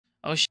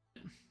Oh shit.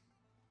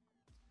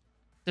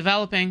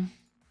 Developing.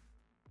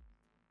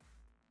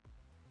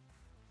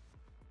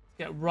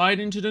 Get right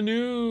into the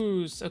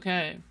news.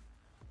 Okay.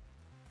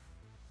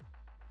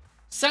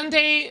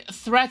 Sunday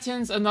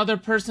threatens another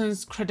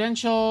person's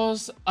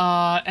credentials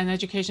and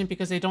education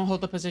because they don't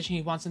hold the position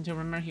he wants them to.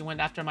 Remember, he went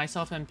after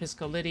myself and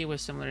Pisco Liddy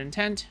with similar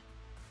intent.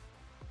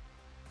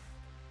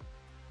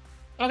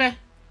 Okay.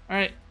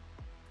 Alright.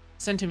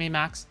 Send to me,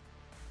 Max.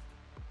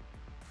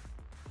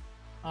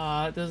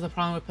 This is the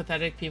problem with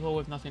pathetic people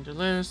with nothing to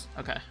lose.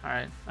 Okay,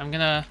 alright. I'm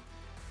gonna...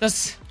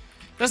 This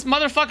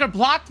motherfucker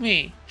blocked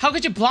me! How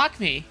could you block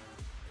me?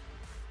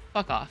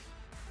 Fuck off.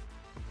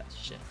 That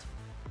shit.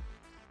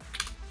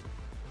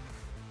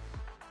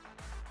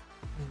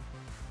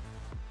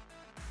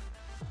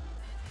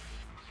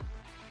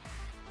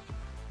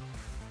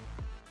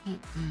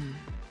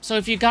 So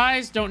if you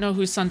guys don't know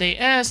who Sunday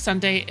is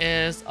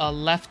a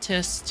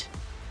leftist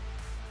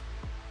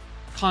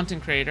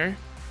content creator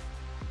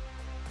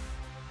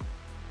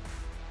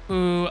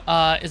who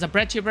is a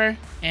bread tuber,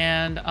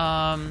 and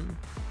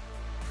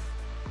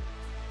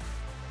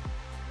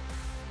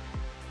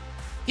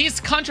he's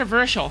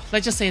controversial.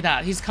 Let's just say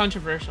that. He's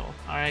controversial,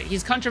 alright?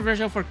 He's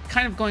controversial for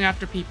kind of going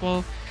after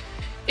people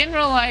in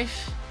real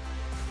life,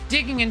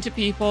 digging into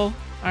people,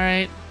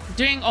 alright?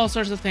 Doing all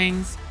sorts of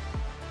things.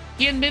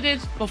 He admitted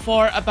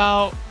before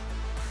about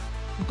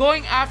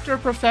going after a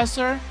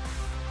professor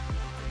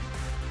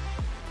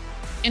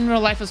in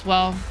real life as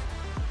well,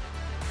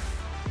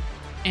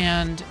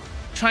 and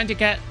trying to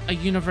get a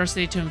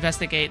university to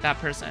investigate that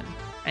person.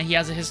 And he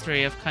has a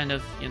history of kind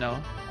of, you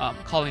know,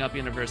 calling up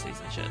universities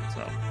and shit.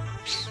 So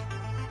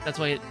that's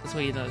what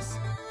he does.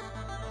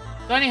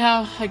 So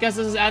anyhow, I guess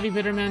this is Abby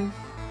Bitterman.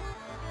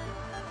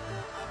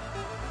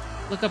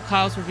 Look up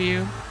Kyle's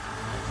review.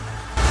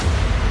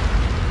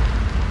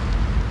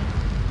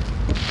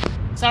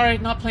 Sorry,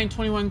 not playing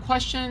 21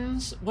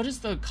 questions. What is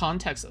the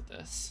context of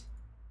this?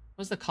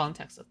 What's the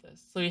context of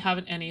this? So you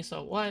haven't any,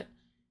 so what?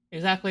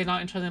 Exactly,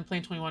 not interested in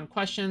playing 21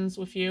 questions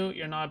with you.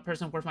 You're not a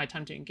person worth my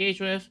time to engage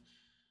with.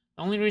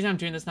 The only reason I'm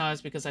doing this now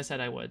is because I said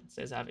I would,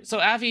 says Avi. So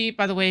Avi,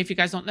 by the way, if you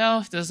guys don't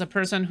know, this is a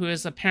person who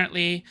is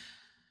apparently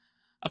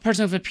a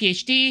person with a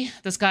PhD.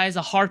 This guy is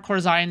a hardcore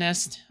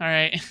Zionist, all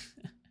right?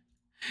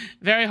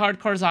 Very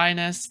hardcore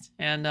Zionist,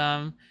 and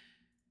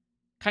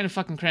kind of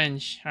fucking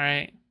cringe, all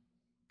right?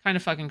 Kind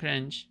of fucking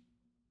cringe.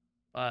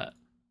 But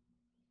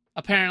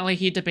apparently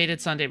he debated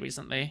Sunday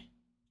recently.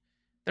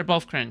 They're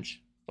both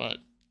cringe, but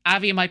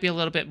Avi might be a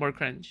little bit more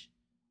cringe.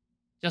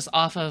 Just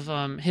off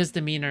of his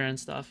demeanor and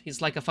stuff.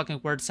 He's like a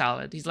fucking word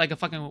salad. He's like a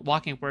fucking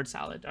walking word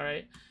salad,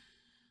 alright?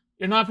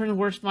 You're not a person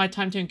worth my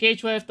time to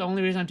engage with. The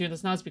only reason I'm doing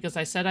this now is because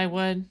I said I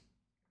would.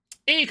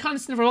 Hey,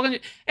 Content Sniffer, welcome to...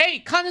 Hey,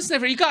 Content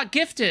Sniffer, you got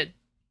gifted!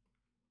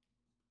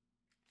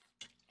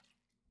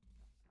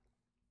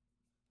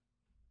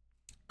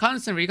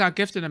 Content Sniffer, you got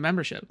gifted a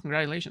membership.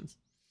 Congratulations.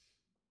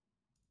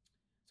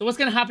 So what's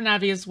going to happen,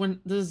 Avi, is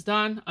when this is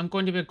done, I'm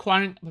going to be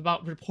inquiring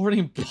about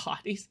reporting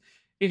bodies,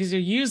 because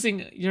you're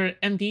using your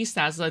MD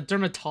status as a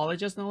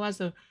dermatologist, no less,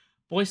 to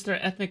bolster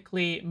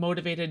ethnically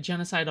motivated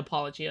genocide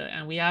apology,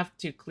 and we have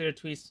to clear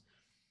tweets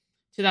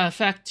to that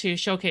effect to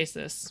showcase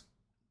this.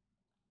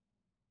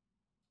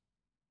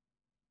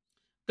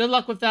 Good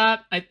luck with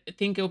that. I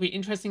think it'll be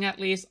interesting, at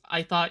least.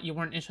 I thought you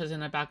weren't interested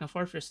in a back and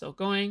forth. You're still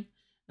going.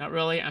 Not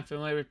really. I'm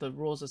familiar with the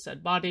rules of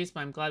said bodies,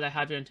 but I'm glad I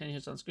have your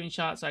intentions on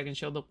screenshot so I can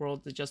show the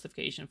world the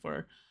justification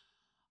for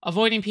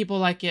avoiding people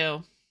like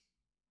you.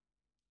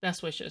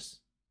 Best wishes.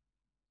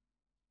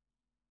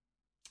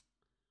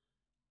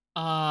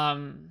 Not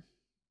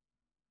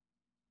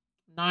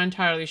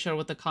entirely sure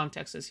what the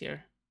context is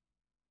here.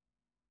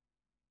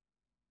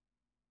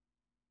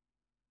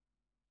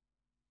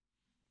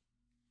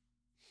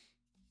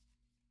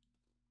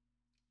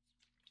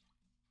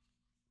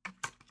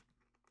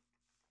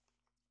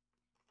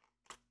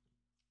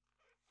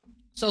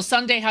 So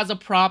Sunday has a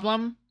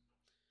problem.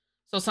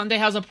 So Sunday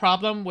has a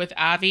problem with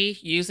Avi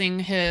using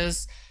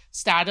his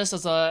status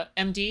as a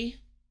MD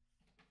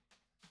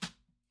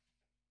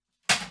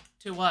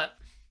to what?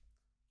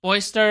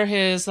 Bolster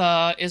his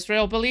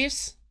Israel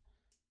beliefs.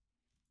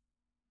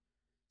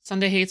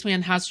 Sunday hates me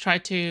and has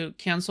tried to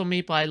cancel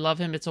me, but I love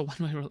him. It's a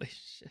one-way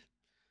relationship.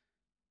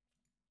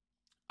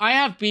 I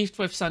have beefed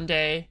with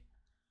Sunday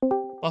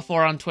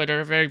before on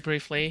Twitter, very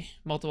briefly,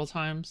 multiple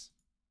times.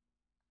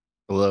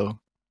 Hello.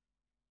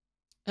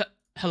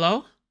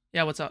 Hello?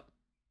 Yeah, what's up?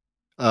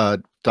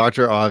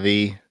 Dr.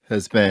 Avi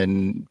has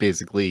been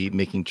basically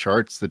making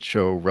charts that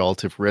show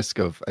relative risk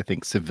of, I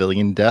think,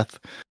 civilian death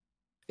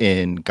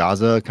in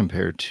Gaza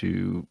compared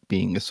to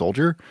being a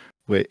soldier,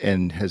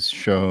 and has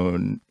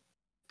shown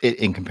it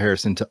in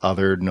comparison to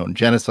other known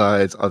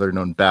genocides, other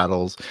known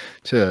battles,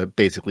 to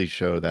basically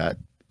show that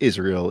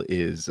Israel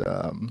is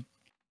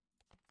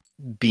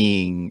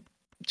being,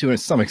 to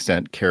some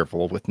extent,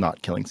 careful with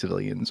not killing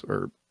civilians,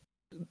 or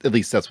at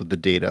least that's what the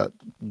data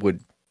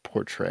would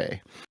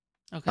portray.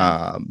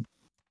 Okay.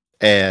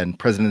 And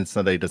President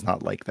Sunday does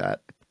not like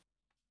that.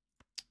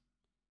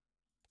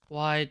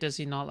 Why does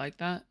he not like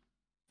that?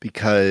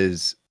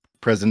 Because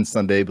President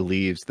Sunday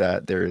believes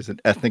that there is an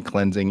ethnic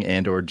cleansing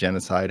and or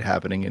genocide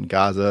happening in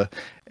Gaza,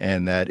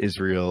 and that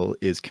Israel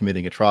is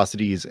committing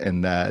atrocities,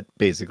 and that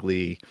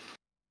basically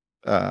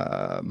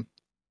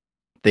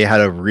they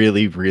had a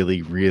really,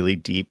 really, really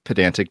deep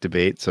pedantic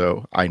debate.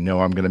 So I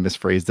know I'm going to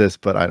misphrase this,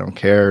 but I don't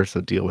care. So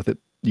deal with it,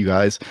 you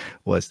guys.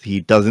 Was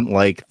he doesn't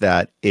like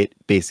that it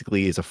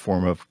basically is a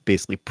form of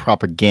basically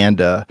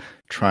propaganda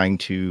trying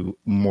to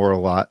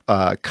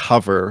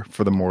cover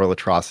for the moral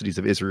atrocities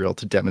of Israel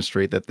to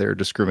demonstrate that they're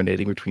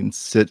discriminating between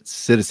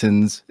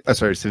civilians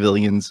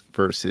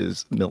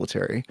versus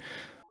military.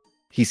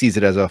 He sees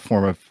it as a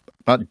form of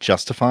not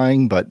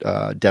justifying, but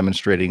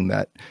demonstrating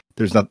that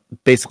there's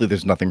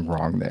nothing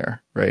wrong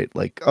there, right?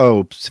 Like,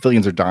 oh,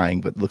 civilians are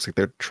dying, but it looks like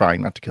they're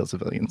trying not to kill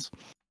civilians.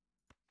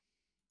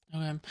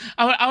 Okay.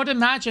 I would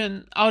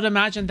imagine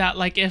that,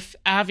 like, if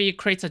Avi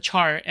creates a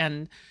chart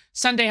and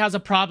Sunday has a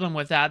problem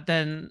with that,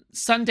 then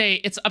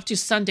it's up to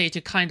Sunday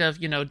to kind of,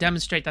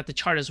 demonstrate that the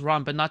chart is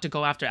wrong, but not to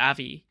go after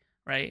Avi,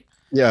 right?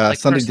 Yeah, like,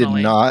 Sunday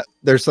personally. did not.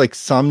 There's like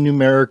some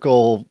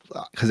numerical,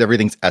 because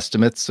everything's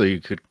estimates, so you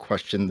could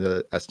question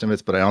the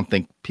estimates, but I don't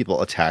think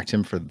people attacked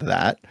him for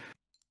that.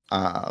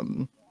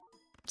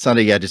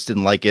 Sunday, just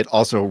didn't like it.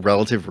 Also,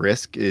 relative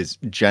risk is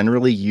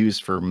generally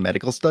used for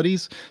medical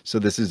studies, so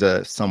this is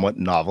a somewhat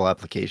novel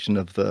application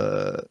of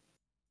the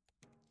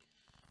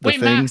Wait,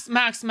 thing.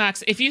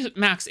 Max, if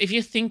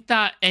you think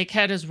that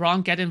Egghead is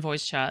wrong, get in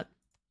voice chat.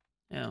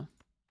 Yeah.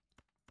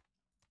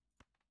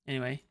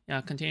 Anyway,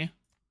 yeah, continue.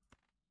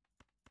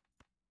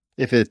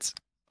 If it's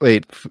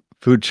other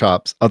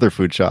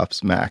food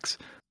shops, Max.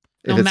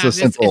 If it's Max, so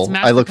simple, it's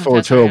I look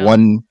forward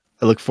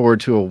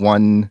to a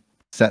one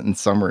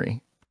sentence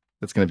summary.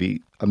 That's going to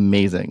be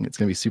amazing. It's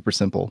going to be super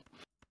simple.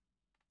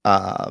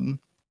 But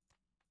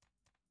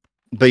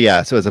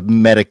yeah, so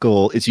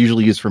it's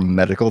usually used for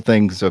medical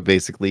things. So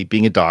basically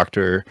being a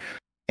doctor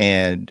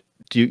and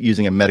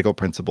using a medical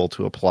principle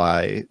to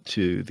apply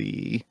to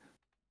the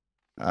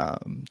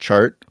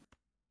chart.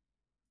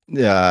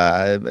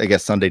 I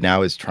guess Sunday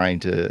now is trying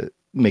to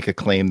make a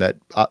claim that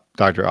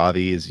Dr.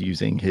 Avi is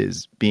using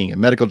his being a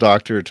medical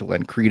doctor to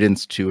lend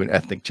credence to an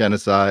ethnic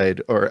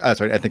genocide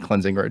ethnic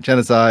cleansing or a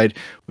genocide,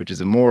 which is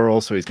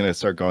immoral. So he's going to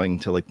start going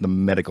to like the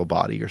medical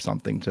body or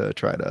something to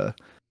try to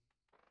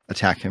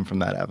attack him from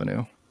that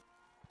avenue.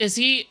 Is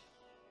he?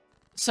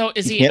 So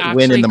is he can't actually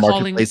win in the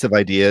calling... marketplace of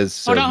ideas?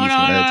 So hold on.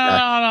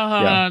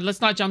 Yeah.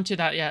 Let's not jump to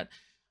that yet.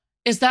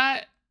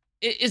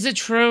 Is it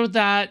true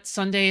that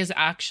Sunday is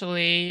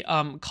actually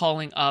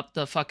calling up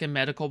the fucking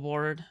medical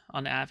board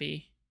on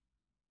Avi?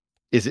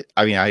 Is it?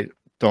 I mean, I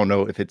don't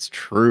know if it's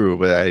true,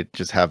 but I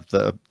just have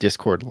the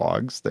Discord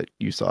logs that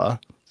you saw.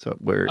 So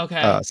where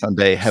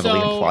Sunday heavily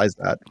implies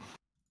that.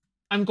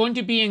 I'm going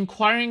to be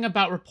inquiring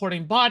about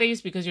reporting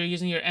bodies because you're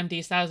using your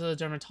MD status as a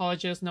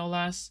dermatologist, no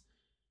less,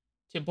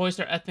 to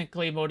bolster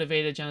ethnically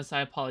motivated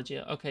genocide apology.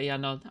 Okay, yeah,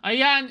 no.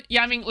 I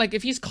mean, like,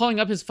 if he's calling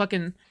up his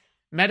fucking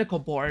medical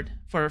board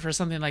for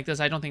something like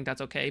this, I don't think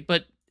that's okay.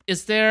 But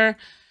is there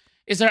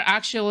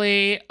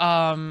actually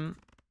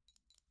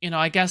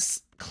I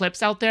guess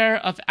clips out there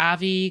of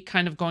Avi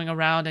kind of going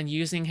around and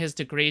using his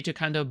degree to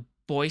kind of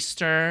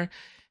bolster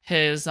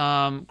his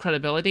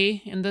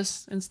credibility in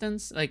this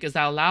instance? Like, is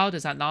that allowed?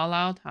 Is that not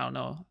allowed? I don't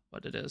know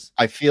what it is.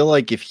 I feel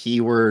like if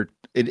he were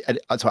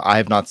so I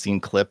have not seen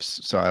clips,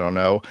 so I don't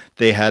know.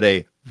 They had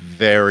a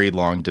very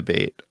long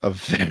debate,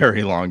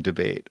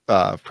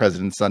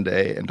 President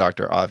Sunday and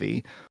Dr.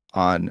 Avi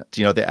on,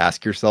 do you know the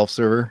Ask Yourself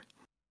server?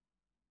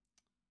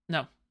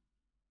 No.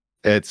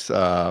 It's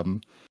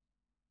the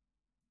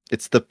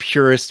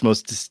purest,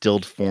 most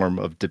distilled form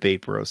of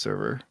debate bro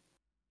server,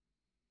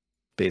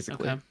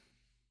 basically. Okay.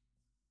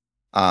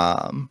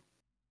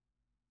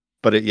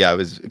 But it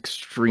was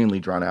extremely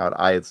drawn out.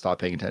 I had stopped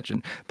paying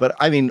attention. But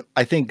I mean,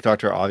 I think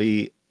Dr.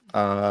 Avi,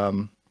 I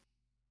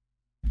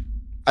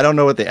don't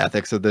know what the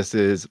ethics of this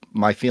is.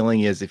 My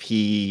feeling is if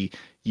he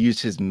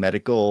used his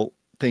medical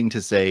thing to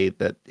say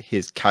that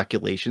his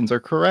calculations are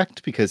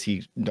correct because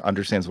he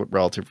understands what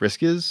relative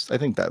risk is, I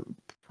think that would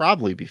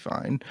probably be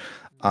fine.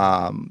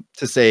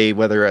 To say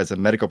whether as a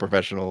medical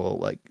professional,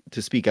 like,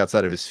 to speak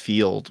outside of his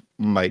field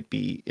might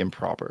be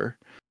improper.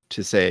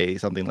 To say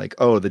something like,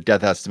 oh, the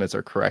death estimates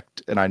are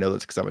correct, and I know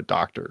this because I'm a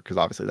doctor, because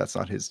obviously that's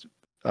not his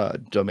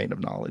domain of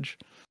knowledge.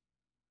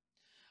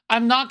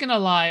 I'm not gonna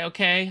lie,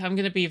 okay? I'm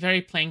gonna be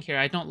very plain here.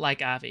 I don't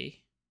like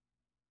Avi.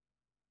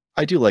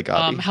 I do like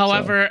Avi.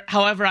 However,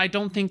 I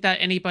don't think that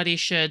anybody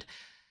should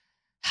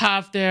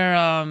have their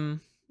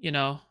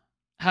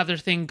have their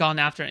thing gone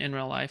after in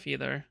real life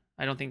either.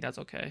 I don't think that's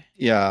okay.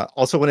 Yeah.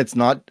 Also, when it's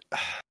not,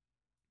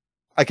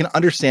 I can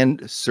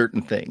understand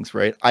certain things,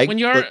 right? When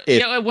you're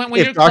if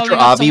calling Dr.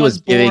 up Avi someone's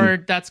was giving,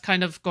 board, that's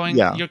kind of going.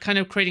 Yeah. You're kind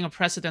of creating a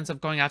precedence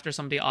of going after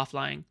somebody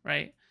offline,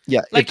 right?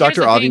 Yeah, like, if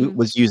Dr. Avi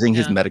was using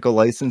his medical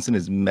license and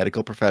his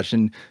medical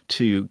profession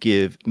to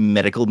give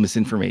medical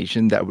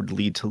misinformation that would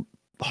lead to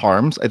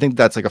harms, I think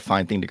that's like a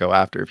fine thing to go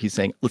after. If he's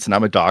saying, listen,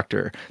 I'm a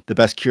doctor, the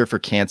best cure for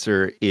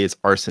cancer is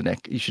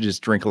arsenic, you should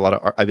just drink a lot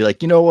of I'd be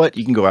like, you know what,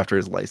 you can go after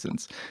his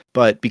license.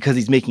 But because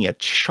he's making a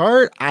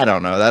chart, I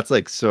don't know, that's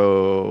like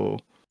so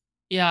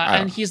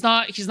Yeah, and he's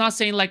not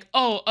saying like,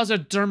 oh, as a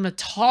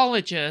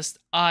dermatologist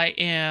I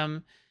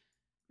am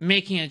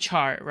making a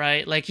chart,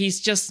 right? Like he's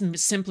just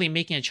simply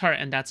making a chart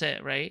and that's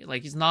it, right?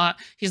 Like he's not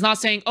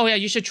saying, oh yeah,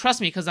 you should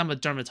trust me because I'm a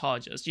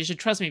dermatologist, you should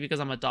trust me because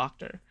I'm a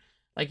doctor.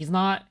 Like he's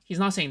not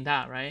saying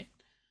that, right?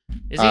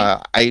 Is he?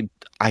 I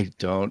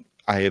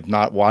have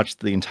not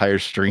watched the entire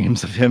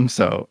streams of him,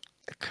 so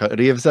could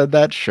he have said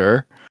that?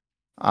 Sure.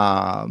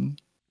 I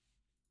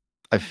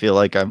feel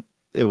like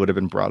it would have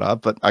been brought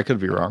up, but I could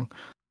be wrong.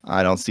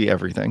 I don't see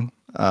everything.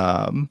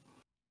 Yeah.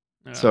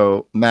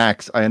 So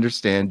Max, I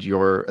understand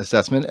your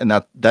assessment, and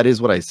that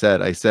is what I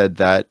said. I said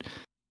that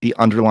the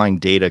underlying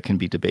data can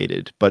be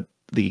debated, but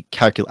I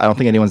don't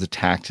think anyone's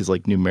attacked his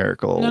like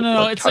numerical.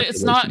 No. Like,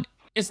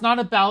 It's not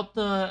about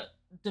the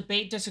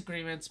debate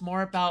disagreements.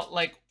 More about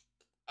like,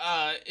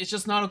 it's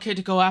just not okay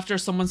to go after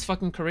someone's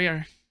fucking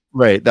career.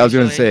 Right. That was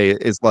going to say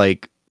is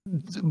like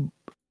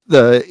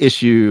the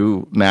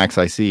issue, Max,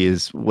 I see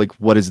is like,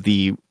 what is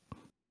the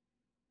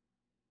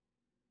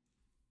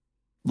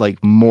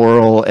like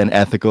moral and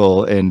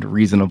ethical and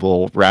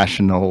reasonable,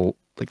 rational,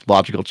 like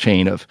logical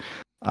chain of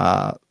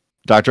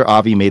Dr.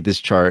 Avi made this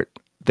chart.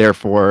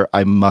 Therefore,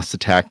 I must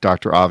attack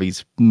Dr.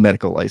 Avi's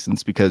medical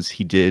license because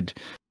he did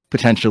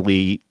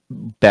potentially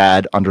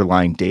bad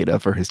underlying data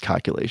for his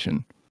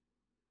calculation.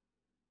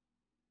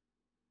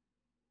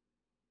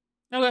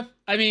 Okay.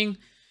 I mean,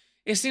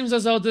 it seems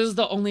as though this is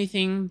the only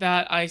thing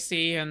that I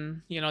see,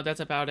 and you know that's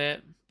about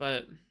it.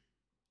 But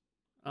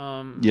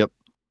yep.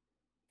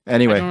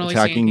 Anyway, really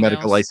attacking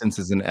medical else. license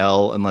is an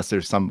L unless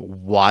there's some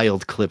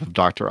wild clip of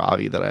Dr.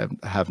 Avi that I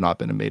have not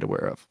been made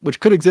aware of, which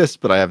could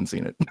exist, but I haven't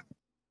seen it.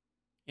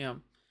 Yeah.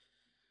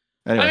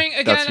 Anyway,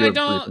 I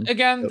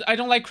mean, I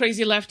don't like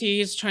crazy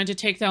lefties trying to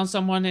take down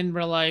someone in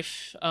real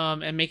life,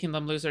 and making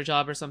them lose their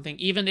job or something.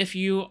 Even if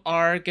you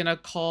are gonna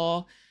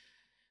call,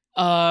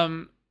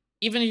 even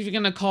if you're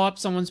gonna call up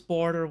someone's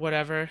board or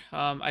whatever,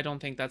 I don't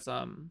think that's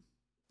I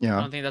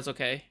don't think that's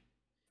okay.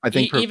 I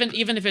think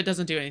even if it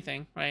doesn't do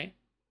anything, right?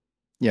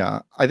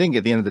 Yeah, I think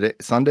at the end of the day,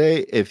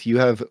 Sunday, if you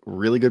have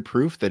really good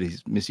proof that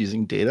he's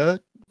misusing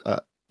data,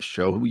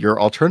 show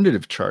your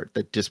alternative chart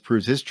that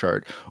disproves his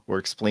chart, or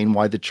explain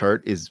why the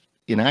chart is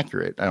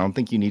inaccurate. I don't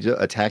think you need to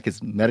attack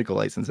his medical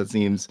license. That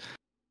seems,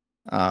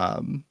 yeah,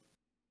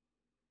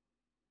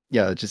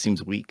 it just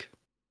seems weak.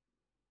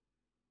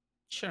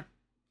 Sure.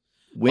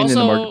 Win in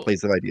the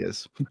marketplace of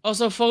ideas.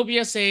 Also,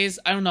 Phobia says,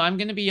 I don't know, I'm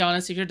going to be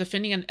honest, if you're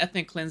defending an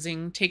ethnic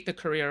cleansing, take the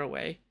career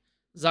away.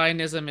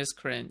 Zionism is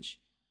cringe.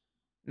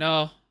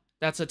 No,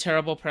 that's a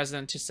terrible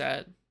precedent to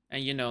set,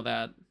 and you know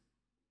that.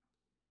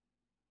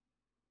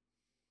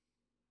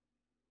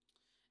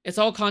 It's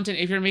all content.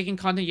 If you're making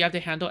content, you have to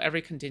handle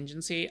every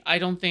contingency. I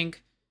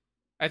think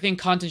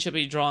content should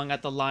be drawing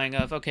at the line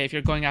of, okay, if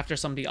you're going after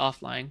somebody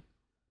offline,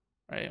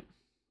 right?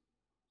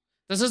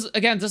 This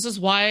is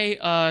why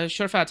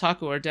Shortfat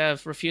Taku or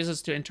Dev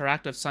refuses to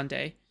interact with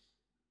Sunday,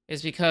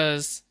 is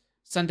because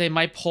Sunday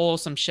might pull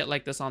some shit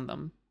like this on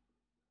them.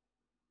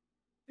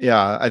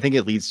 Yeah, I think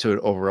it leads to an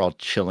overall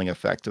chilling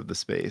effect of the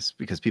space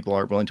because people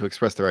aren't willing to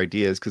express their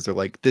ideas because they're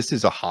like, this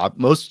is a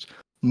hobby.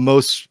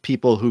 Most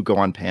people who go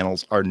on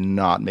panels are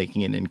not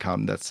making an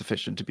income that's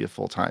sufficient to be a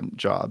full-time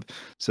job.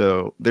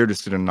 So they're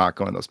just going to not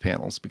go on those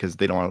panels because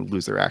they don't want to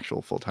lose their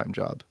actual full-time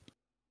job.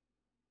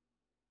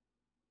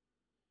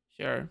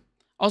 Sure.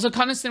 Also,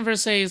 Constantine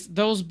says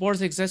those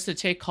boards exist to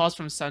take calls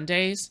from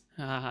Sundays.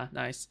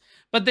 Nice.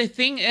 But the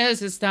thing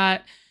is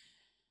that,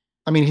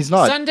 I mean, he's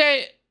not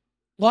Sunday.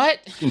 What?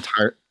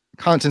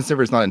 Content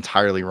Sniffer is not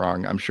entirely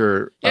wrong. I'm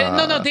sure.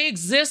 Yeah, no, they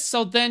exist.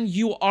 So then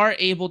you are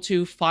able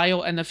to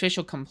file an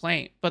official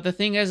complaint. But the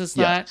thing is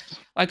that,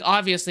 like,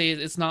 obviously,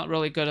 it's not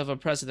really good of a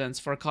precedence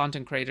for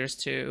content creators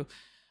to,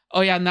 oh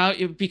yeah, now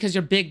because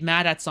you're big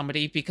mad at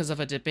somebody because of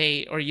a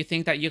debate, or you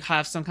think that you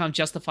have some kind of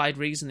justified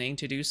reasoning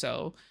to do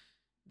so,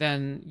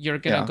 then you're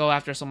gonna go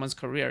after someone's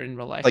career in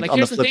real life. Like on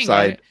here's the flip thing,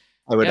 side, right?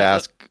 I would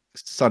ask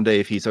Sunday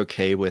if he's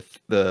okay with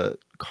the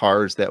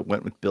cars that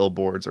went with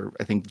billboards, or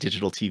I think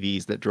digital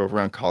TVs that drove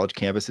around college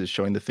campuses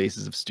showing the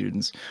faces of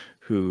students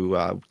who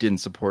didn't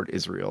support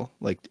Israel.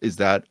 Like, is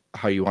that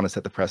how you want to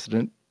set the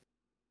precedent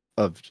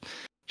of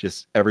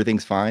just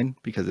everything's fine?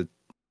 Because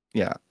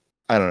I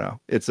don't know.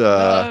 It's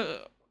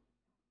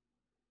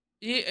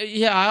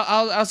yeah,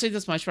 I'll say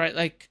this much, right?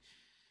 Like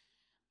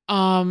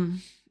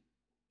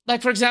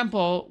for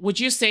example, would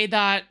you say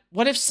that,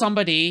 what if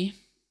somebody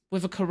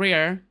with a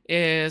career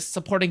is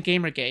supporting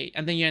Gamergate,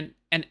 and then you're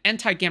an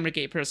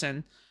anti-Gamergate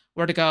person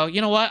were to go,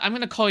 you know what, I'm going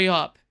to call you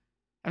up.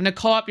 I'm going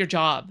to call up your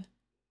job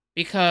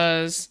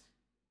because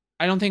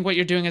I don't think what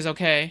you're doing is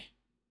okay.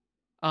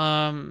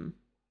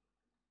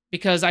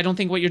 Because I don't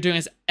think what you're doing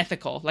is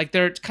ethical. Like,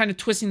 they're kind of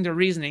twisting their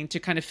reasoning to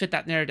kind of fit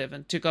that narrative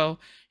and to go,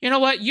 you know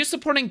what, you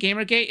supporting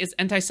Gamergate is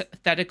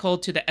antithetical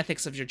to the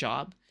ethics of your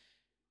job.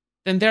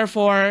 Then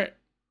therefore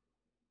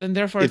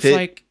it's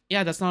like,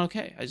 Yeah, that's not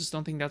okay. I just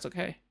don't think that's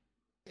okay.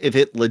 If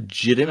it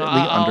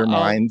legitimately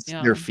undermines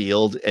Yeah. their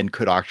field and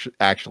could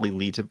actually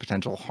lead to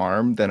potential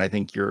harm, then I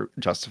think you're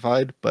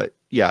justified. But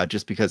yeah,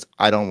 just because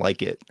I don't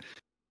like it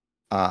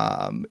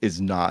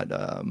is not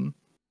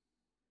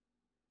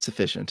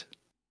sufficient.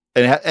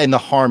 And the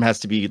harm has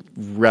to be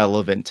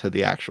relevant to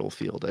the actual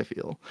field, I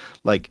feel.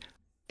 Like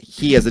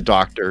he as a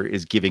doctor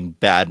is giving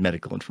bad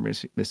medical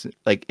information,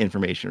 like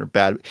information or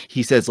bad.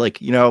 He says like,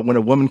 when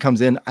a woman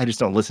comes in, I just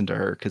don't listen to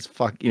her because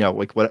fuck,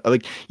 like what,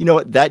 like,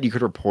 what that you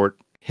could report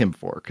him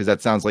for, because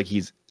that sounds like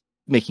he's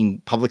making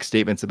public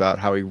statements about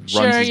how he runs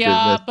Sure, his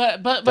yeah, business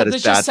that but is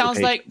this just bad for sounds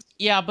like, patients.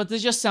 yeah, but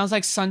this just sounds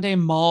like Sunday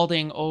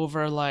molding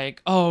over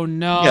like, oh Yes,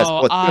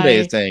 no, what Sunday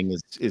is saying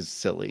is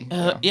silly.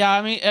 Yeah. yeah,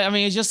 I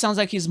mean, it just sounds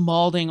like he's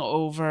molding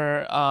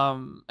over,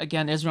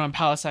 again, Israel and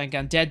Palestine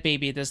again, dead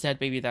baby this, dead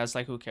baby that. It's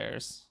like, who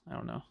cares? I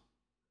don't know.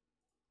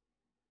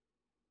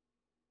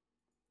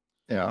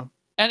 Yeah.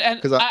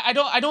 And Because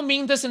I don't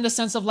mean this in the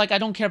sense of like I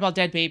don't care about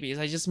dead babies.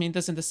 I just mean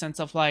this in the sense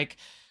of like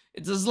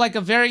this is like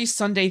a very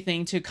Sunday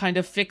thing to kind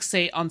of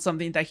fixate on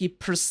something that he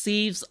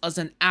perceives as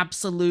an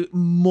absolute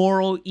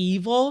moral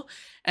evil,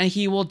 and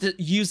he will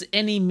use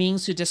any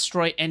means to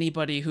destroy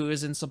anybody who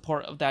is in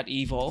support of that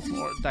evil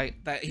or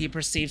that he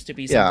perceives to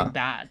be something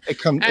bad. it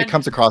And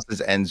comes across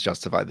as ends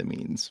justify the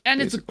means,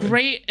 it's basically.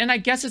 great, and I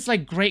guess it's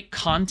like great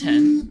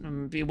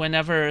content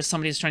whenever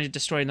somebody's trying to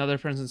destroy another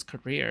person's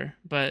career,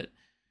 but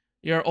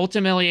you're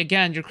ultimately,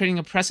 again, you're creating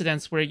a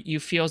precedence where you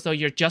feel as though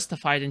you're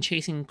justified in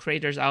chasing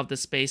creators out of the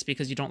space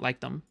because you don't like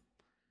them.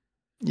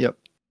 Yep.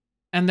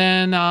 And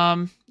then,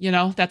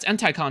 that's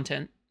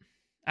anti-content,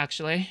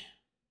 actually.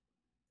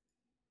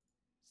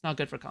 It's not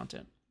good for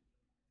content.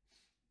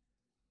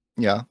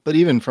 Yeah, but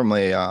even from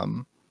a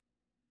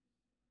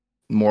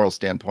moral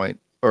standpoint,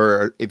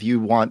 or if you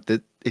want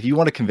to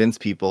convince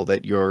people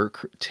that your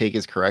take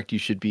is correct, you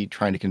should be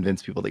trying to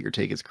convince people that your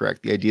take is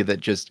correct. The idea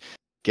that just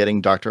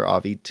getting Dr.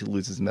 Avi to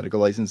lose his medical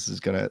license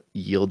is going to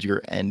yield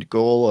your end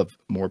goal of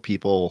more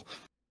people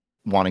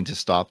wanting to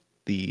stop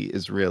the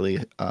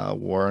Israeli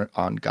war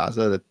on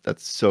Gaza,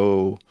 that's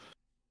so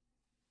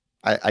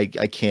I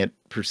can't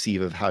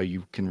perceive of how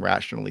you can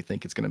rationally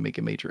think it's going to make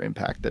a major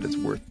impact that it's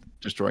worth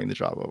destroying the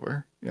job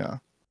over. Yeah.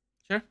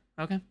 Sure.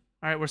 Okay. All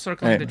right. We're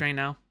circling the Anyway, drain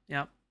now.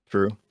 Yep.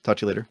 true. Talk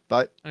to you later.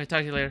 Bye. Okay. Talk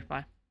to you later.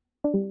 Bye.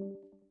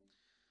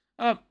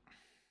 Oh,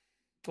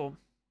 cool.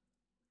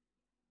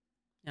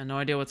 Yeah. No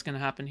idea what's going to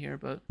happen here,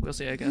 but we'll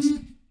see, I guess.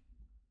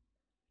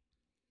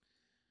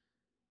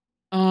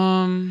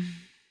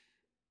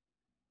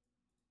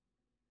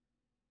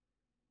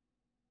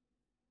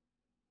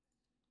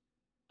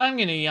 I'm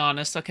gonna be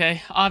honest,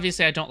 okay?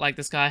 Obviously, I don't like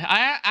this guy.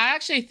 I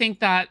actually think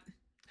that...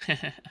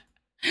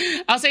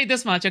 I'll say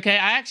this much, okay?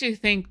 I actually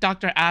think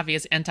Dr. Avi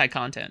is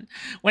anti-content.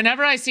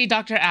 Whenever I see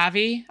Dr.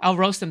 Avi, I'll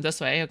roast him this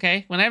way,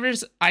 okay? Whenever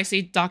I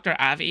see Dr.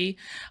 Avi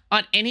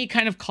on any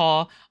kind of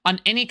call, on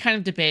any kind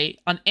of debate,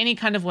 on any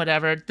kind of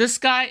whatever, this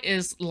guy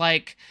is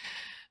like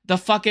the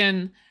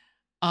fucking...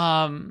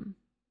 Oh,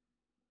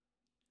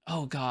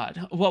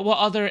 God. What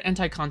other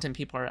anti-content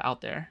people are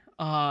out there?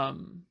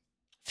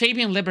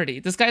 Fabian Liberty.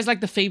 This guy's like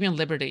the Fabian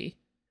Liberty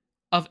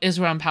of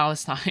Israel and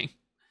Palestine.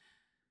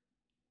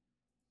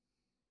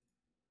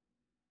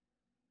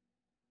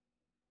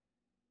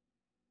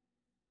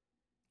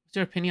 What's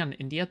your opinion on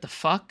India? The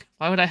fuck?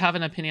 Why would I have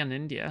an opinion on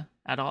India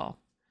at all?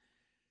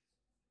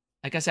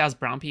 I guess it has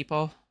brown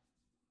people.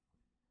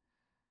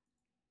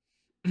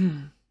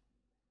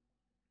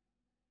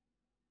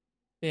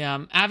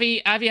 Yeah,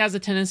 Avi has a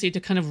tendency to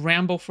kind of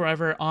ramble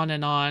forever on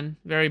and on.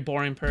 Very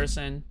boring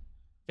person.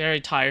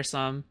 Very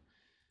tiresome.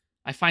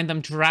 I find them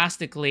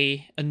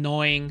drastically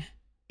annoying,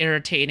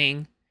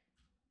 irritating.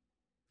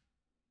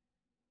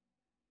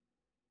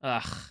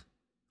 Ugh.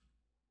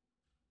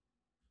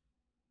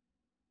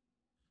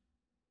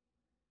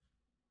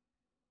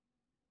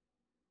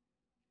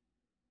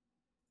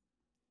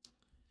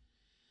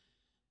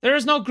 There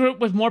is no group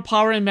with more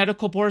power in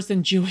medical boards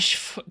than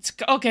Jewish.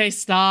 Okay,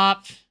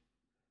 stop.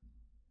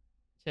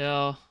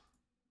 Chill.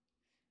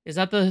 Is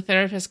that the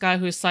therapist guy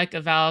who's psych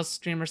evals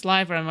streamers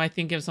live, or am I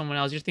thinking of someone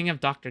else? You're thinking of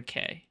Dr.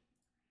 K.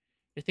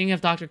 You're thinking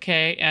of Dr.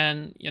 K,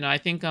 and I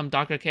think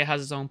Dr. K has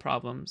his own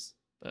problems,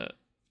 but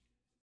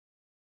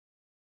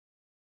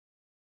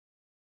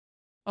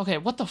okay,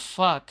 what the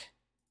fuck?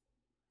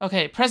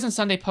 Okay, Present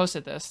Sunday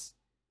posted this.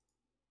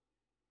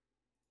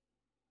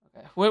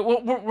 Okay,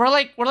 we're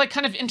like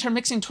kind of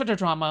intermixing Twitter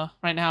drama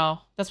right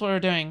now. That's what we're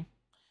doing.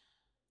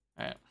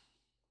 All right.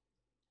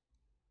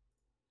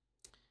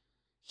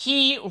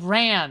 He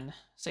ran,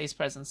 says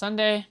Present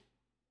Sunday.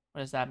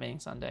 What does that mean,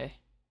 Sunday?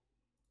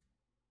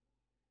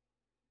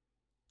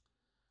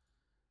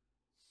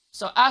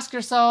 So ask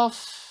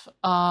yourself,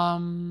 oh,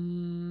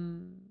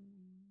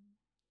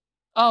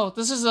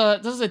 this is a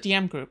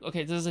DM group.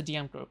 Okay, this is a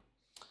DM group.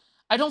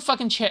 I don't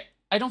fucking care.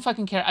 I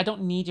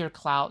don't need your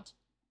clout.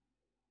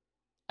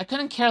 I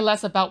couldn't care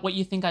less about what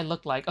you think I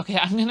look like. Okay,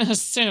 I'm gonna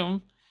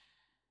assume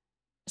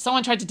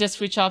someone tried to diss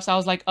Foodshops. I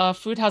was like,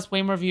 food has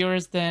way more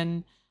viewers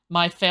than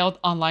my failed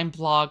online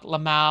blog,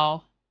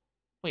 Lamau.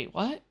 Wait,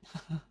 what?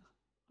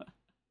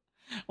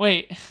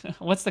 Wait,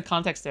 what's the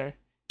context there?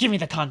 Give me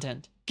the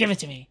content. Give it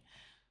to me.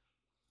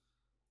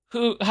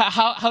 Who?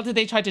 How did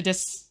they try to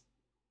diss?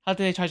 How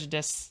did they try to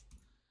diss?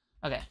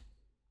 Okay.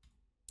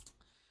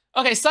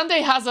 Okay,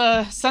 Sunday has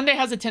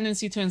a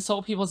tendency to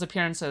insult people's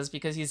appearances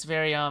because he's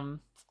very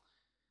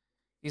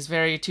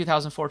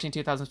 2014,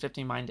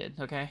 2015 minded,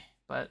 okay?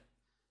 But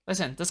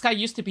listen, this guy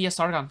used to be a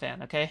Sargon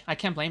fan, okay? I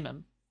can't blame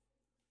him.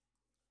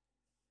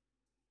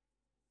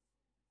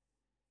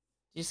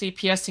 You see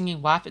PS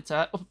singing WAP, it's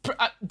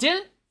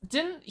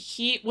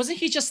wasn't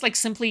he just like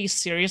simply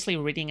seriously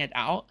reading it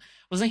out?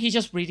 Wasn't he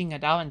just reading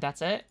it out and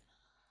that's it?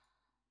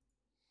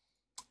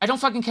 I don't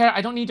fucking care.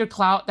 I don't need your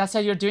clout. That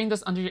said, you're doing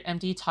this under your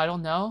MD title.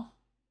 No.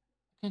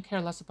 I can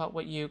care less about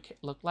what you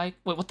look like.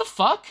 Wait, what the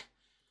fuck?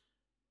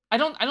 I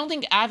don't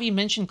think Avi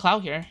mentioned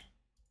clout here.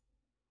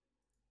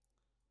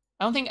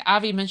 I don't think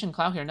Avi mentioned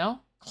clout here, no?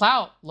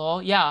 Clout,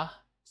 lol, yeah.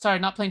 Sorry,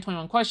 not playing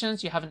 21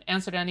 questions. You haven't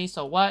answered any,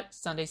 so what?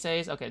 Sunday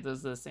says, okay, this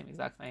is the same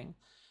exact thing.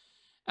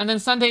 And then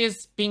Sunday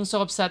is being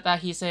so upset that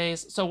he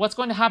says, so what's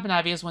going to happen,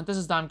 Avi, is when this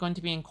is done, I'm going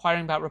to be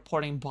inquiring about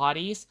reporting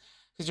bodies,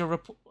 because you're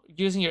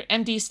using your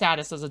MD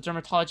status as a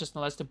dermatologist,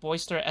 no less, to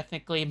bolster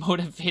ethnically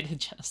motivated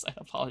genocide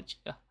apology.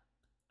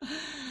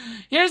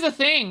 Here's the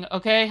thing,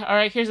 okay? All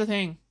right, here's the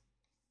thing.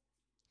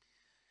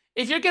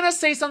 If you're gonna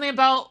say something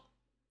about...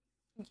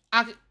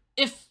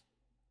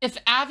 If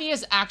Avi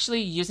is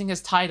actually using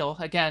his title,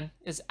 again,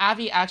 if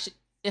Avi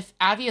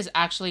is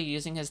actually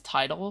using his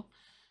title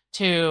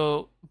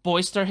to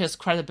bolster his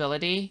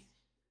credibility,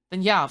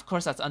 then yeah, of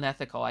course that's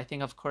unethical. I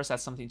think, of course,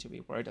 that's something to be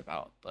worried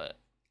about. But,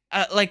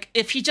 like,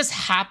 if he just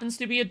happens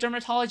to be a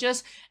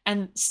dermatologist,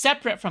 and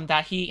separate from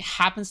that, he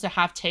happens to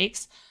have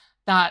takes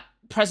that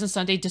President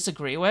Sunday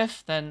disagree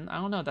with, then, I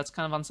don't know, that's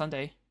kind of on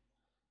Sunday.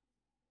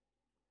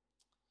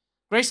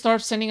 Grace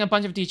Thorpe sending a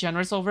bunch of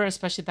degenerates over,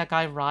 especially that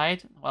guy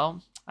Ride.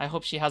 Well, I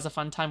hope she has a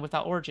fun time with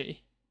that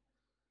orgy.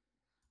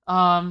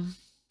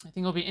 I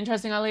think it'll be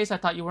interesting at least. I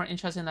thought you weren't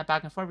interested in that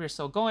back and forth. You're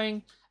still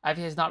going.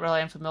 Ivy is not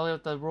really unfamiliar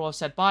with the rule of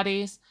said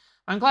bodies.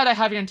 I'm glad I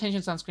have your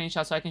intentions on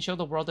screenshot so I can show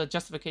the world the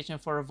justification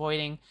for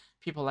avoiding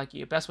people like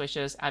you. Best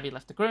wishes. Abby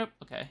left the group.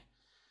 Okay.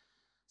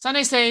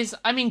 Sunday says,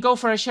 I mean, go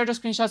for it. Share the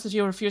screenshots if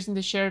you're refusing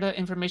to share the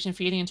information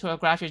feeding into a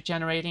graph you're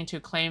generating to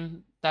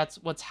claim that's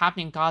what's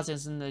happening in Gaza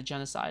is in the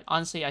genocide.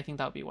 Honestly, I think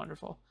that would be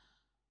wonderful.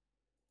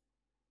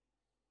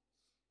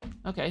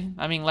 Okay.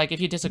 I mean, like,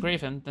 if you disagree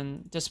with him,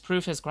 then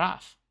disprove his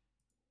graph.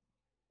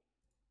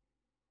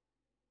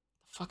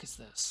 The fuck is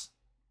this?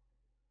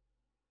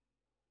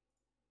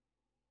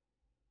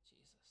 Jesus.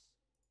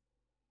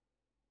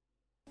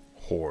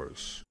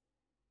 Whores.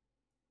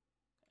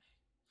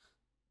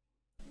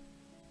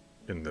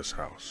 In this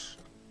house.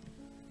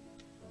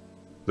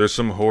 There's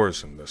some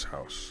whores in this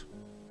house.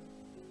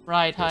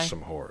 Right, There's hi.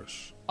 some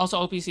whores.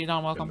 Also, OPC,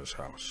 Don, welcome. In this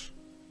house.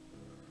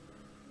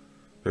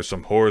 There's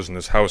some whores in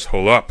this house.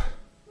 Hold up.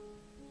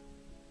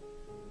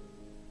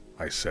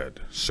 I said,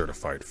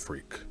 certified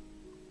freak.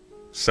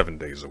 7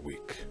 days a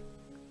week.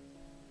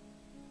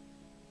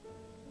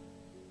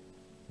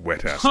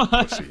 Wet ass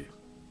pussy.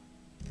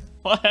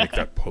 What? Make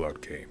that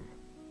pull-out game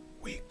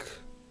weak.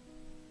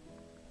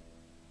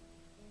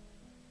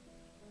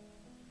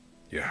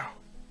 Yeah.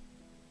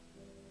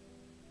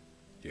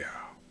 Yeah.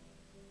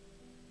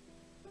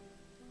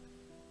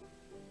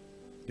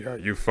 Yeah,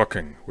 you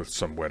fucking with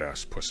some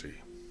wet-ass pussy.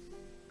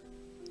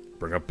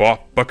 Bring a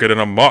bucket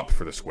and a mop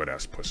for this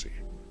wet-ass pussy.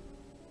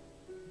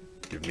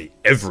 Give me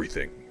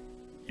everything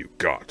you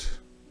got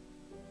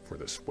for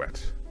this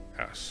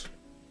wet-ass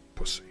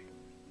pussy.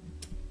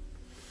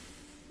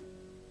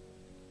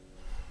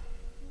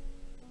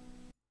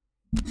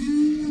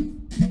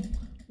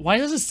 Why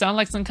does it sound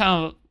like some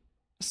kind of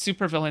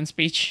supervillain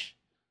speech?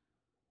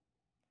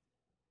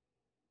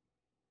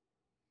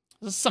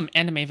 This is some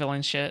anime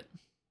villain shit.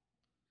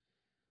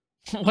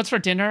 What's for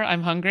dinner?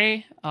 I'm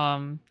hungry.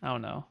 I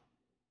don't know.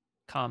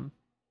 Come.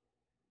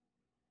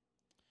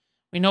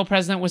 We know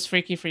President was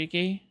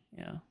freaky.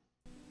 Yeah.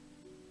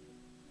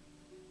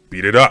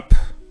 Beat it up.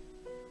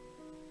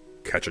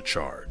 Catch a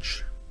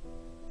charge.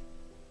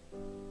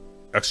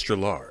 Extra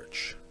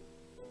large.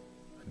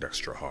 And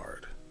extra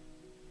hard.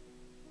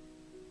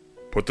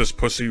 Put this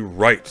pussy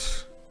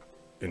right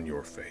in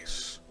your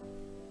face.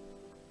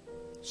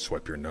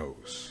 Swipe your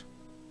nose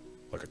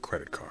like a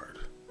credit card.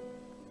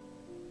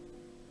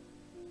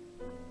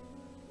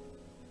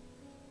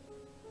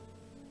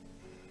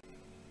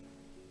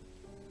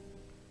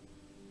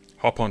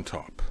 Hop on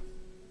top.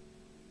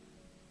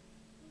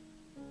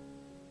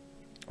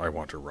 I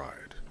want a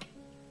ride.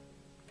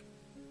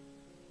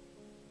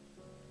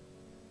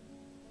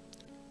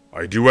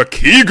 I do a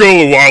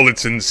Kegel while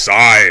it's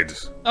inside.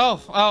 Oh,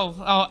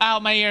 ow,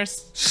 my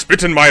ears.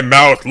 Spit in my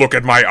mouth, look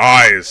at my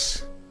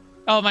eyes.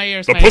 Oh, my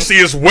ears. The pussy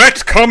is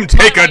wet, come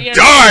take a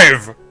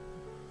dive!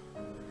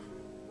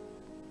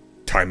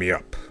 Tie me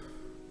up.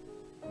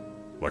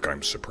 Like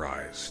I'm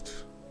surprised.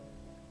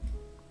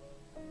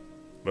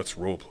 Let's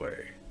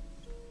roleplay.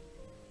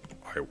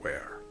 I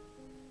wear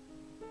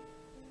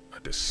a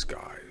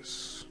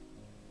disguise.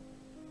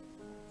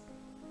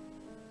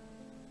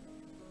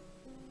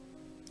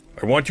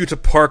 I want you to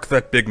park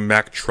that Big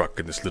Mac truck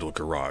in this little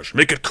garage.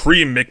 Make it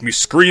cream, make me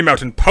scream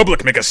out in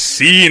public, make a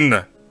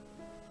scene!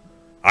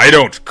 I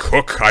don't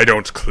cook, I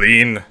don't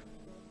clean.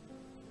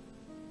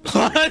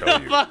 What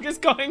the fuck is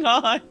going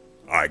on?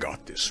 I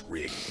got this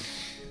ring.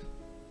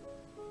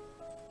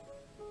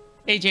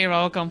 Hey, J,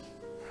 welcome.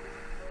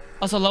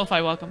 Also,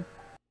 Lo-Fi, welcome.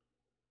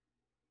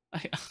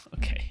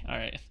 Okay,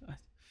 alright.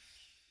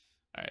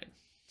 Alright.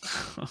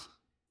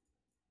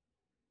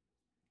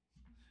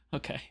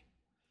 Okay.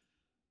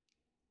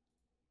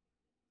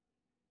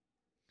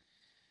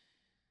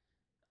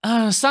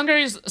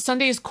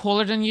 Sunday is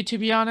cooler than you, to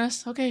be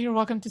honest. Okay, you're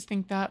welcome to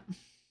think that.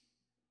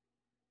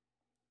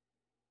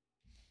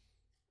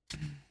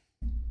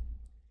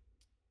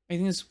 I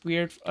think it's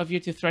weird of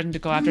you to threaten to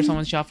go after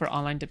someone's job for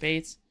online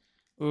debates.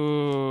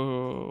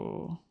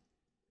 Ooh.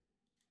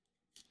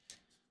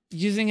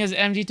 Using his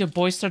MD to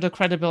bolster the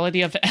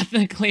credibility of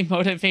ethnically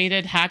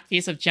motivated hack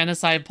piece of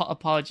genocide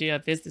apology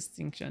of his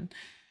distinction.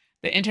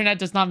 The internet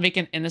does not make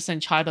an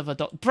innocent child of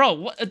adult. Bro,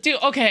 what,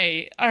 dude,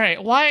 okay,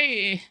 alright,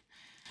 why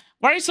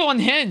are you so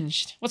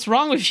unhinged? What's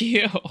wrong with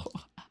you?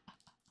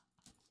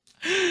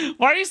 Why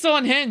are you so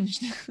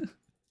unhinged?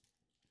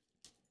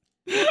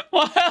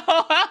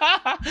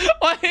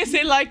 Why is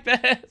it like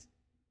this?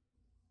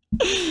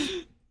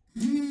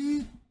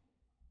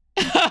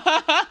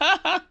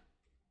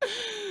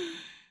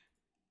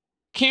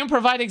 Can you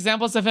provide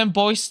examples of him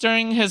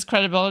bolstering his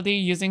credibility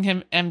using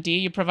him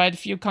MD? You provide a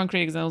few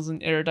concrete examples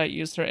in erudite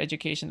use for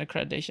education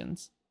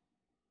accreditations.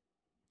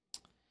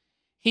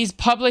 He's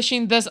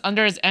publishing this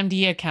under his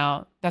MD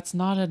account. That's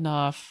not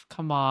enough.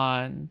 Come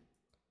on.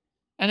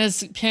 And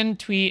his pinned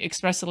tweet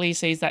expressly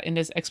says that in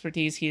his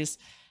expertise, he's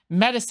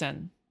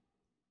medicine.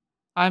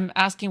 I'm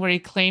asking where he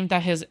claimed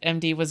that his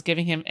MD was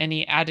giving him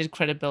any added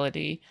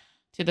credibility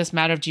to this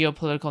matter of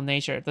geopolitical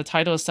nature. The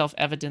title is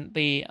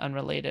self-evidently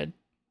unrelated.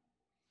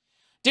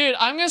 Dude,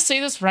 I'm going to say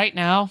this right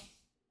now.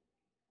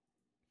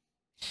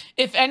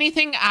 If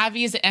anything,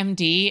 Avi's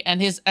MD and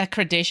his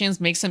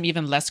accreditations makes him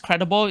even less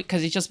credible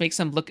because it just makes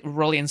him look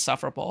really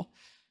insufferable.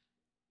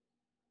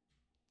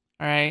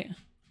 Alright?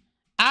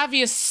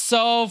 Avi is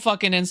so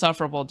fucking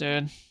insufferable,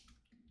 dude.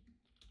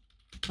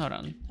 Hold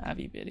on.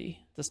 Avi Biddy.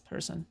 This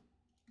person.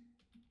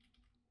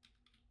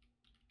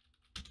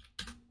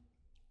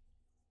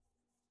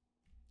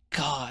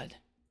 God.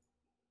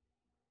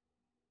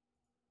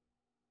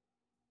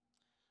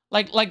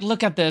 Like,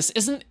 look at this.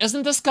 Isn't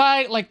this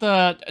guy like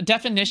the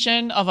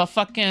definition of a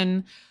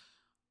fucking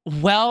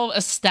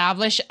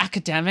well-established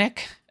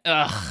academic?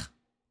 Ugh.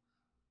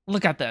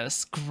 Look at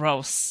this.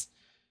 Gross.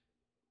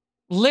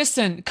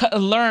 Listen,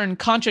 learn,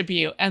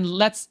 contribute, and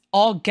let's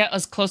all get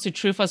as close to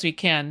truth as we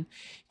can.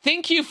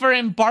 Thank you for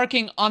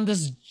embarking on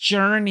this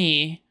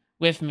journey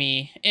with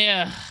me.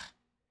 Ugh.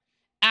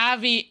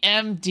 Avi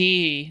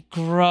MD.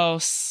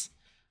 Gross.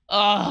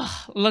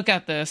 Ugh. Look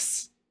at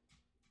this.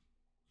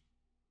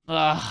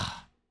 Ugh.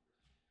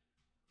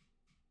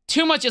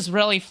 Too much is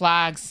really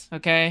flags,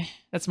 okay?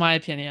 That's my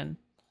opinion.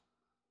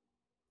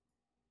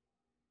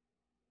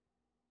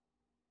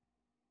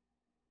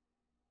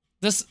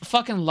 This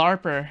fucking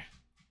LARPer.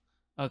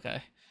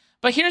 Okay.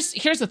 But here's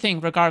the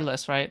thing,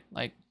 regardless, right?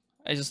 Like,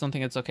 I just don't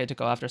think it's okay to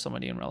go after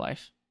somebody in real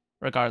life.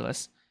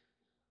 Regardless.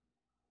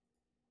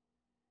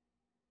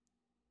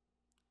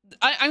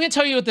 I'm gonna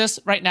tell you this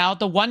right now.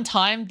 The one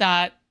time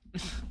that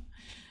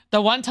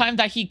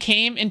he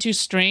came into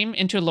stream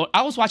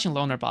I was watching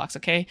Loner Box,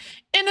 okay?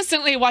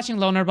 Innocently watching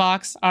Loner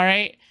Box, all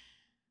right?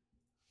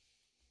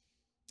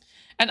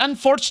 And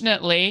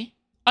unfortunately,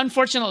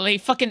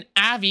 fucking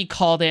Avi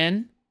called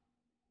in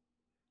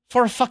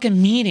for a fucking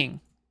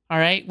meeting, all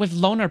right, with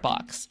Loner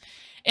Box.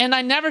 And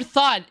I never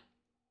thought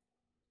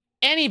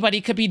anybody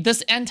could be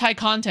this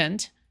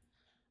anti-content,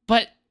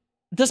 but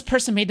this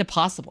person made it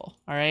possible,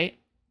 all right?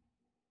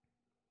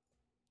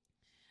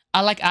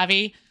 I like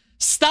Avi.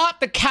 Stop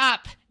the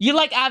cap. You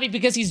like Avi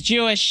because he's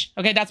Jewish.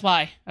 Okay, that's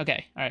why.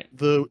 Okay, all right.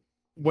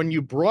 When you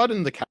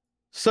broaden the cap,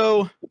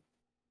 so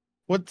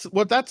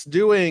what that's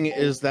doing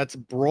is that's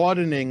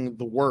broadening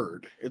the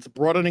word. It's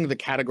broadening the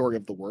category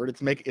of the word.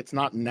 It's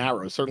not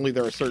narrow. Certainly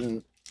there are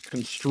certain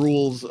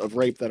construals of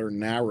rape that are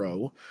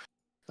narrow.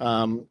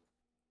 But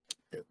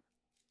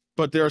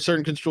there are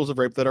certain construals of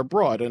rape that are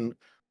broad. And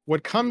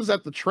what comes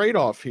at the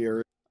trade-off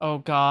here. Oh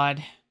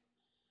God.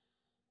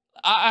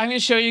 I'm going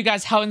to show you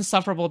guys how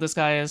insufferable this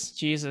guy is.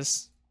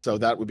 Jesus. So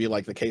that would be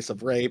like the case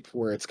of rape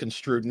where it's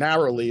construed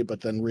narrowly, but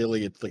then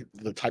really it's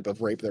the type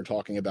of rape they're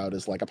talking about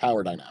is like a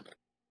power dynamic.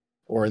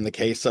 Or in the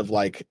case of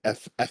like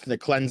ethnic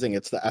cleansing,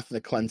 it's the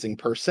ethnic cleansing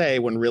per se,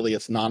 when really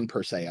it's non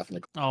per se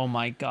ethnic. Oh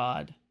my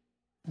God.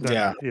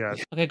 Yeah. Yeah.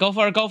 Okay, go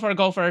for it.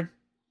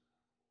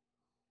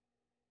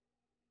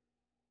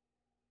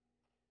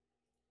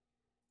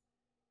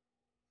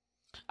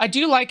 I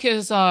do like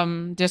his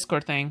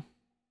Discord thing.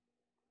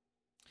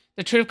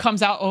 The truth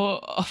comes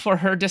out for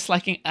her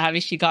disliking Abby.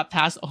 She got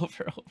passed over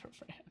for him.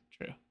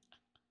 True.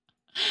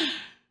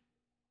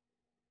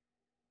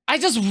 I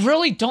just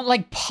really don't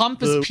like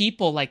pompous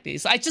people like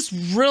these. I just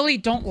really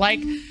don't like...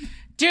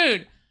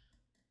 Dude.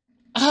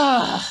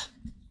 I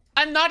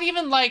I'm not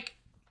even like...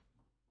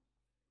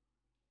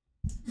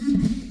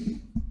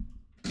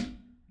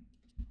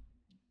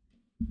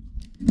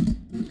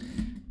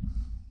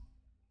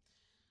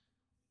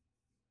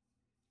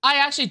 I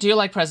actually do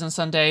like President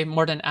Sunday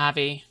more than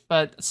Avi,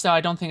 but still,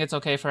 I don't think it's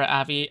okay for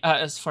Avi,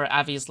 as for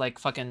Avi's like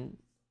fucking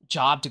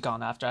job to go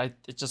on after. I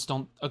just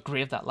don't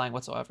agree with that line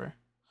whatsoever.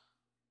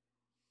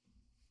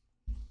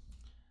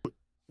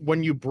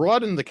 When you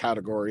broaden the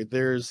category,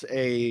 there's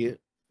a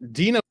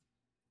denotation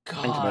to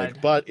God.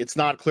 make, but it's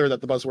not clear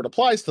that the buzzword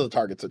applies to the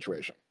target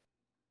situation.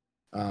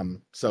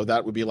 So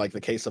that would be like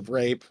the case of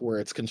rape, where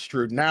it's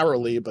construed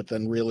narrowly, but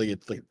then really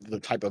it's the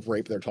type of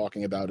rape they're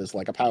talking about is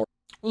like a power.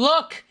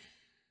 Look!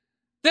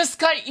 This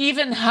guy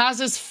even has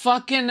his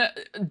fucking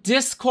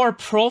Discord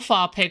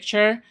profile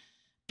picture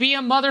be a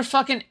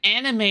motherfucking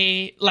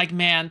anime, like,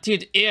 man,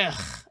 dude,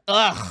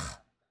 ugh,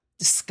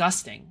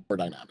 disgusting. Or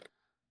dynamic.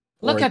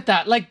 Look at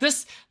that, like,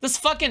 this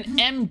fucking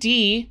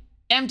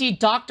MD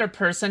doctor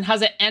person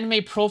has an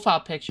anime profile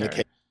picture.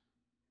 Okay.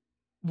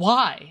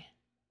 Why?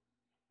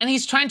 And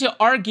he's trying to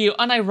argue,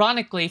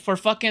 unironically, for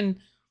fucking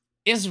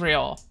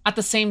Israel at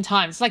the same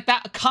time. It's like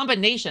that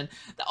combination,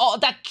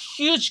 that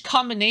huge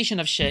combination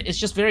of shit is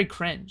just very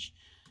cringe.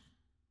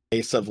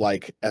 Case of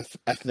like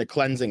ethnic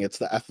cleansing, it's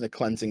the ethnic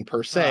cleansing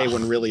per se,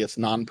 when really it's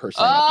non-per se.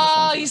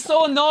 Oh, he's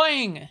so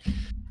annoying.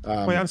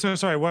 Wait, I'm so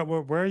sorry.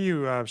 Where are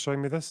you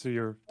showing me this? So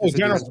you're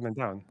general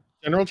down.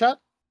 General chat.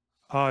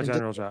 Oh,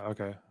 general chat.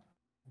 Okay.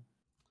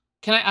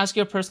 Can I ask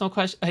you a personal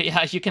question?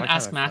 Yeah, you can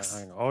ask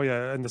Max. Oh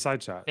yeah, in the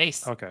side chat.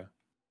 Base. Okay.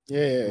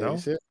 Yeah. No? You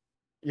see it?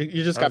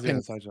 You just got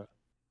pinned. Side chat.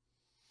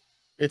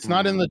 It's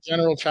not in the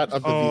general chat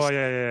of the. Oh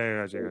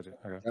yeah. Gotcha.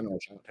 Okay. General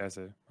chat. Yeah, I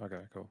see.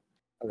 Okay, cool.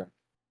 Okay.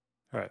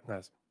 All right,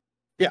 nice.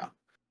 Yeah,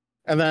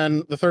 and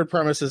then the third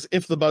premise is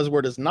if the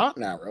buzzword is not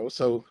narrow,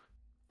 so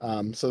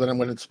then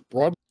when it's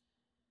broad.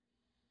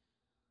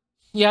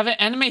 You have an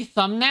anime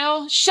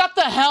thumbnail? Shut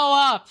the hell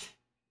up!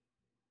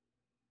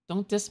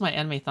 Don't diss my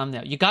anime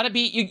thumbnail. You gotta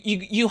be,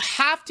 you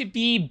have to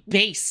be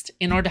based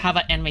in order to have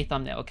an anime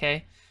thumbnail,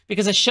 okay?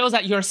 Because it shows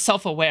that you're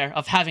self-aware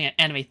of having an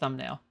anime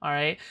thumbnail,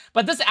 alright?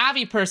 But this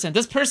Avi person,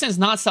 this person is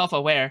not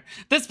self-aware.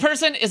 This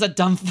person is a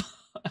dumb...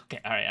 Okay,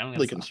 alright, I'm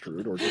gonna stop.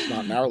 Construed, or just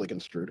not narrowly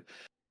construed.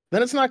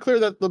 Then it's not clear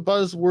that the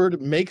buzzword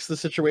makes the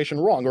situation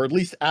wrong, or at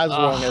least as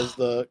wrong as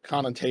the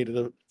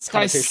connotative. This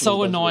guy's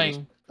so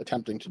annoying.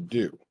 Attempting to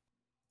do.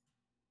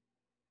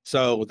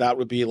 So that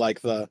would be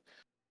like the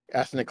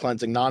ethnic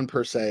cleansing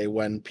non-per se,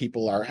 when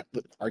people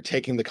are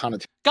taking the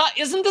connotation. God,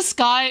 isn't this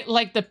guy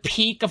like the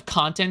peak of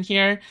content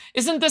here?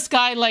 Isn't this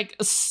guy like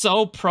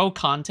so pro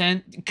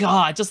content?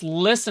 God, just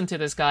listen to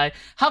this guy.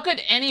 How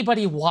could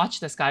anybody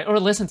watch this guy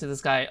or listen to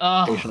this guy?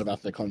 Of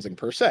ethnic cleansing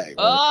per se.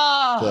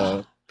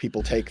 The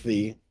people take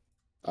the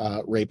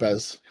rape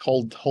as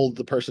hold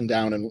the person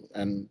down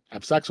and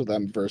have sex with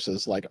them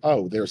versus like,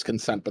 oh, there's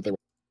consent, but they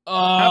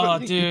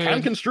dude, you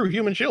can construe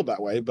human shield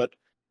that way, but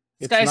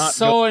this guy's not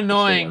so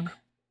annoying.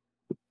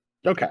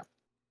 Okay,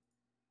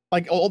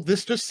 like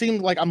this just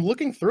seemed like I'm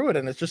looking through it,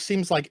 and it just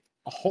seems like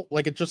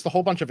it's just a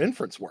whole bunch of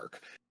inference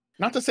work.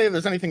 Not to say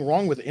there's anything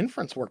wrong with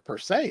inference work per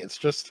se. It's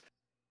just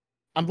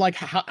I'm like,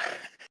 how?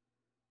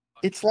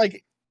 It's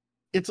like.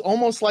 It's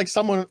almost like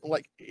someone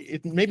like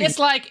it maybe it's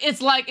like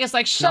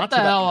shut the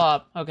hell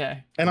up.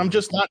 Okay. And I'm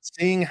just not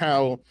seeing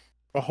how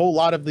a whole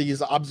lot of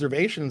these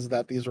observations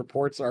that these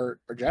reports are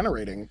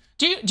generating.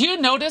 Do you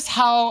notice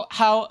how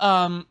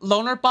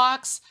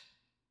Lonerbox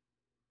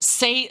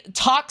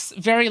talks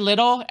very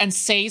little and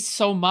says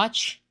so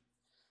much?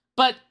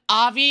 But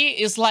Avi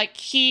is like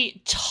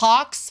he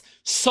talks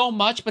so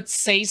much but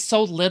says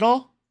so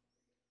little.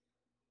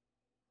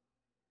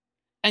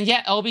 And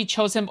yet LB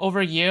chose him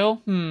over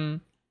you?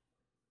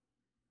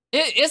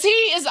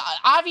 Is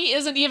Avi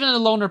isn't even a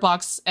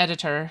Lonerbox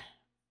editor.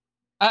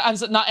 I'm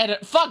not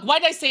editor. Fuck, why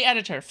did I say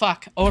editor?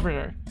 Fuck,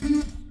 orbiter.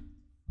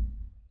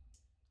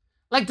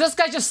 Like, this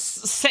guy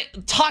just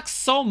talks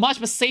so much,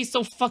 but says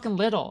so fucking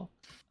little.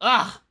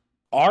 Ugh.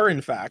 Are,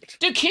 in fact,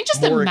 dude, can you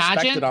just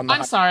imagine?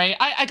 I'm sorry,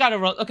 I gotta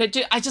roll. Okay,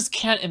 dude, I just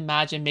can't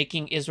imagine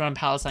making Israel and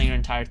Palestine your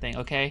entire thing,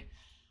 okay?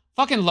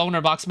 Fucking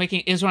Lonerbox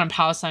making Israel and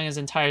Palestine his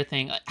entire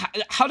thing.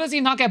 How does he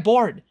not get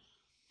bored?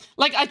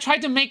 Like, I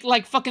tried to make,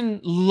 like, fucking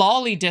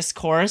lolly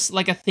discourse,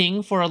 like, a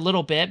thing for a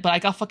little bit, but I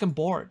got fucking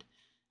bored.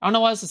 I don't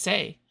know what else to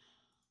say.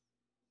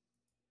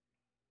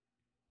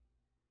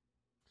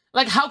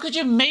 Like, how could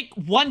you make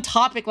one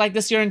topic like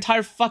this your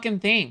entire fucking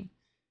thing?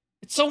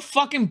 It's so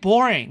fucking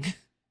boring.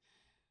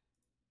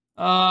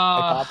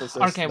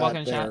 Okay,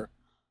 welcome to chat.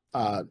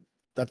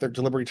 That they're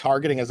deliberately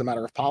targeting as a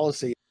matter of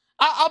policy.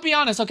 I'll be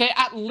honest, okay?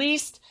 At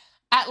least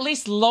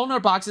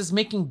Lonerbox is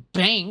making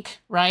bank,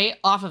 right,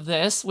 off of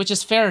this, which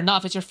is fair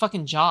enough. It's your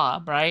fucking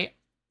job, right?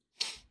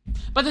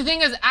 But the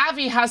thing is,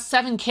 Avi has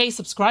 7K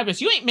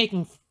subscribers. You ain't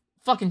making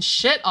fucking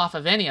shit off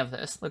of any of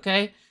this,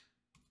 okay?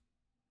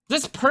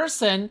 This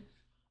person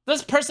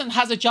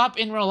has a job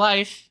in real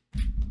life.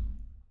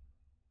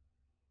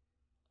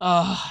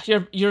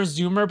 You're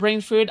Zoomer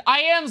brain food. I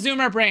am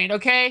Zoomer brain,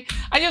 okay?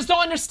 I just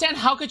don't understand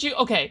how could you...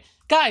 Okay,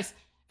 guys,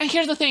 And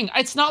here's the thing.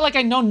 It's not like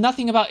I know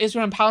nothing about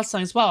Israel and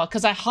Palestine as well,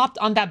 because I hopped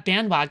on that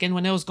bandwagon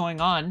when it was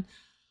going on.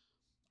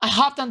 I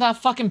hopped on that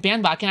fucking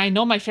bandwagon. I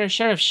know my fair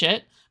share of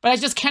shit, but I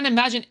just can't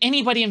imagine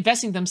anybody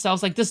investing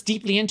themselves like this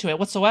deeply into it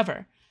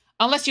whatsoever.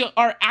 Unless you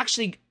are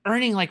actually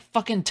earning like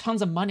fucking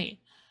tons of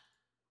money.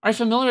 Are you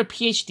familiar with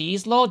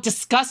PhDs, lol?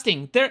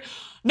 Disgusting.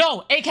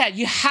 No, ACAT,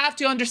 you have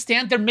to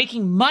understand they're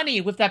making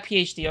money with that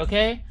PhD,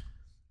 okay?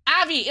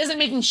 Avi isn't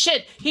making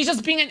shit. He's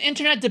just being an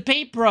internet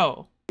debate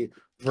bro.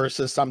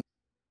 Versus something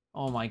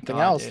Oh my god,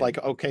 else, dude. like,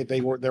 okay,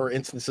 there were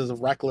instances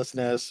of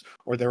recklessness,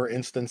 or there were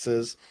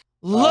instances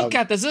Look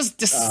at this. This is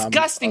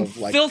disgusting, of,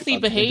 like, filthy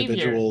of behavior.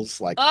 individuals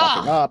like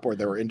fucking up, or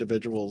there were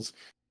individuals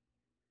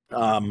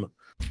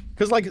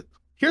because, like,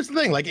 here's the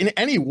thing, like, in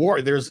any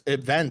war there's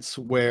events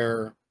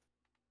where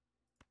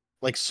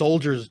like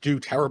soldiers do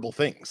terrible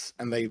things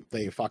and they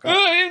fuck up.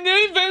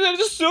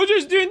 The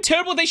soldiers doing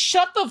terrible. They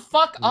shut the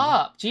fuck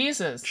up.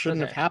 Jesus.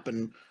 Shouldn't have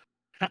happened.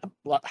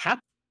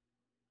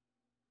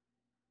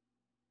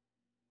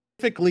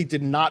 Specifically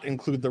did not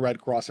include the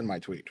Red Cross in my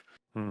tweet.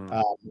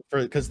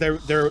 Because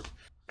they're a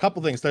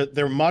couple things.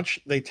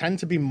 They tend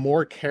to be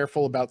more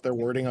careful about their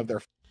wording of their.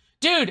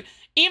 Dude,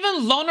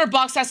 even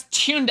Lonerbox has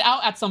tuned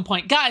out at some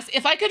point. Guys,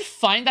 if I could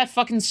find that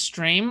fucking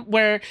stream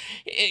where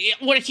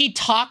he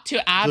talked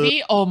to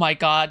Avi, oh my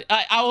god.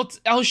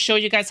 I'll show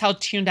you guys how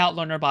tuned out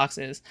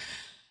Lonerbox is.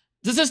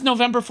 This is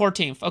November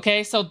 14th,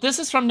 okay? So this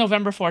is from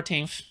November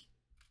 14th.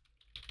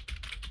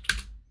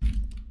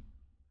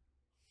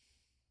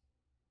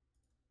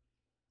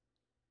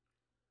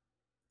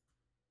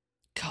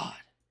 God.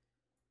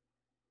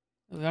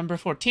 November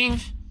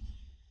 14th.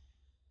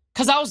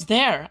 Because I was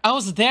there. I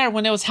was there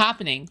when it was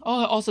happening.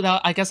 Oh, also,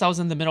 I guess I was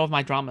in the middle of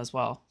my drama as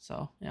well.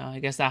 So, yeah, I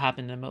guess that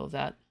happened in the middle of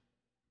that.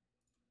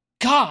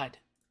 God!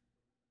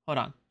 Hold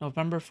on.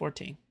 November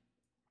 14th.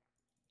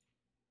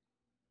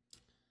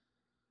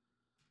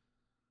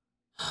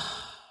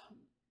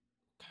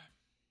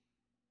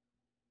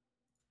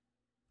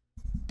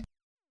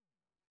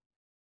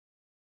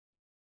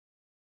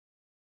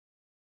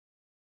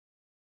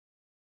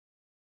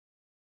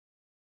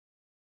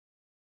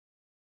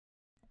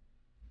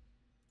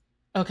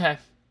 Okay.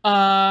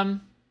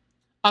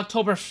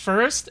 October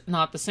 1st,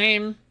 not the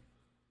same.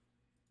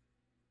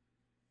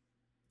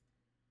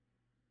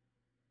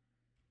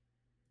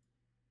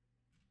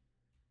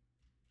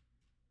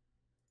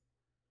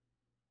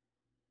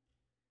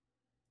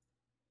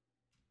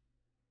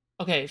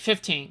 Okay,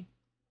 15.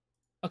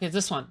 Okay,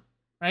 this one,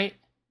 right?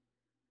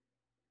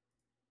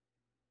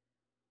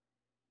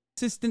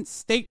 Consistent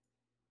state.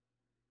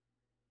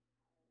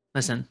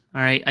 Listen,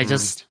 all right, I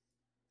just...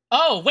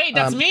 Oh, wait,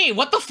 that's me!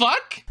 What the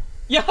fuck?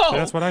 Yo!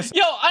 That's what I said.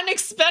 Yo,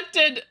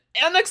 unexpected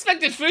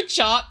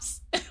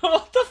Foodshops!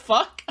 What the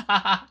fuck?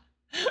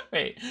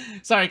 Wait,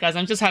 sorry guys,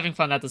 I'm just having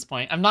fun at this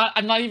point. I'm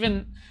not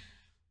even...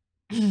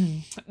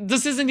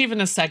 This isn't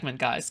even a segment,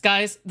 guys.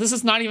 Guys, this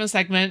is not even a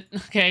segment,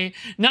 okay?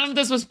 None of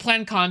this was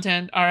planned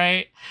content,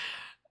 alright?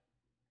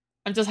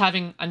 I'm just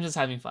having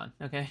fun,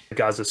 okay?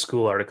 Gaza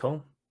school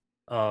article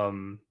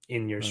in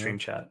your stream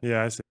chat.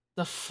 Yeah, I see.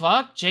 The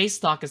fuck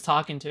J-Stock is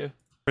talking to?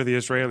 Where the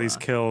Israelis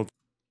killed.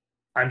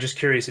 I'm just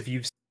curious if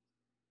you've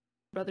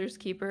Brother's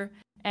Keeper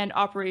and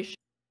Operation.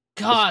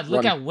 God,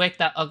 look at Wick,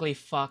 that ugly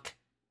fuck.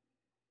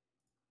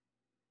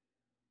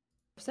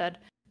 Said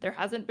there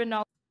hasn't been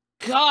knowledge.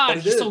 God,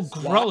 he's so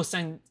gross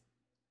and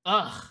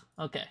ugh.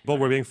 Okay. Well,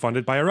 we're being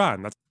funded by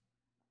Iran. That's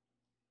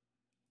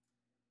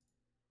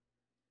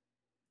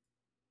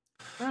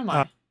Where am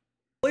I?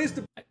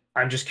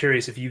 I'm just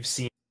curious if you've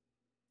seen.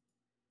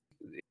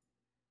 You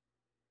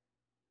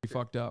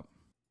fucked up.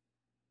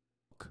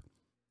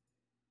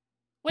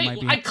 Wait,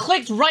 I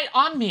clicked right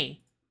on me.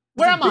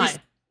 Where am I?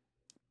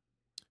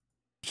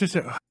 just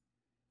a...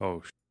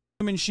 Oh,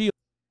 Human shield.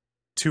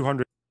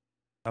 200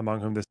 among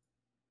whom this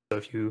So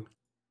if you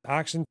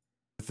action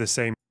is the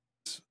same.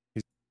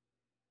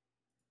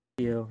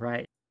 You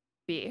right.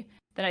 Be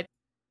then I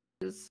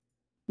is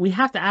We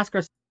have to ask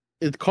ourselves.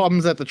 It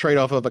comes at the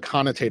trade-off of a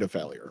connotative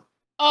failure.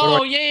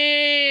 Oh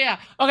yeah.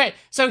 Okay,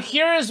 so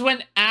here's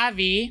when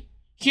Avi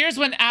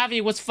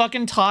was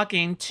fucking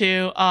talking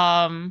to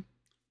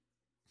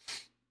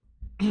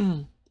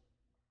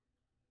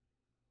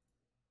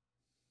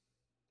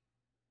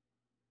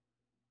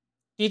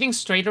Do you think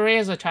Straight Array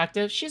is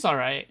attractive? She's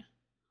alright.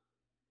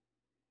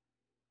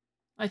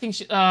 I think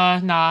she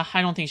nah,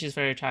 I don't think she's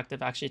very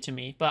attractive actually to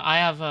me, but I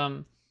have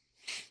I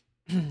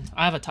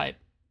have a type.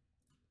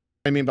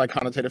 What I mean by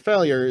connotative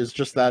failure is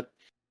just that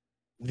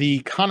the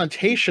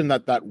connotation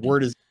that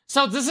word is.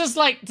 So this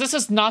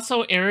is not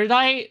so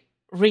erudite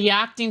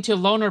reacting to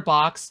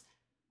Lonerbox,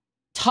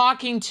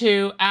 talking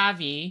to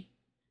Avi.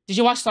 Did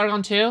you watch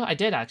Sargon 2? I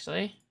did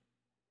actually.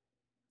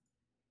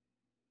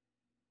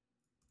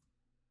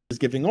 Is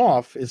giving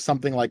off is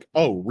something like,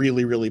 oh,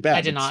 really, really bad.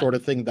 I did not. Sort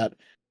of thing that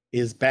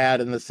is bad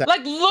in the sense.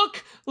 Like,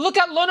 look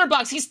at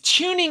Lonerbox. He's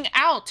tuning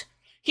out.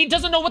 He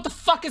doesn't know what the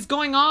fuck is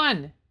going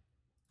on.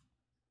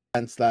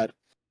 Sense that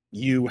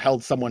you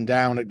held someone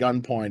down at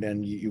gunpoint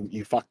and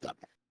you fucked them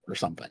or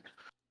something.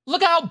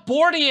 Look at how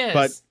bored he is.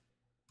 But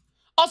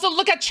Also,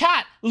 look at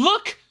chat.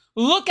 Look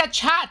at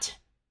chat.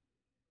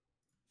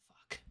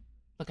 Fuck.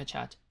 Look at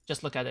chat.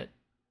 Just look at it.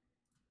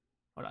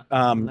 Hold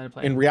on. Let it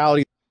play. In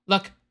reality,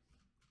 Look.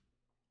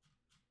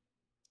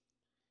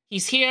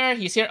 He's here.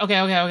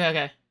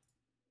 Okay.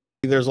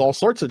 there's all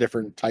sorts of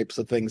different types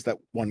of things that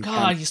one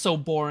God, can he's so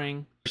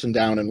boring. person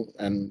down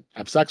and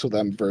have sex with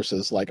them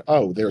versus like,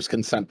 oh, there's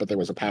consent, but there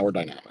was a power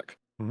dynamic.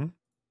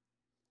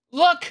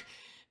 Look,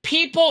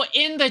 people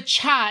in the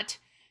chat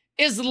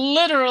is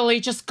literally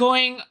just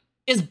going,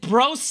 is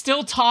bro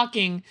still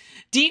talking?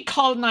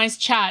 Decolonize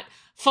chat.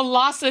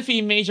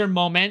 Philosophy major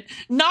moment.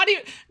 Not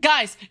even,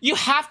 guys, you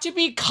have to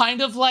be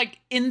kind of like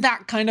in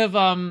that kind of,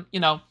 you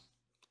know,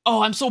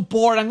 oh, I'm so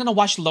bored, I'm gonna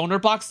watch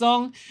Lonerbox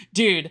Zone.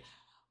 Dude,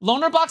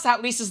 Lonerbox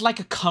at least is like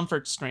a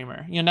comfort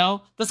streamer, you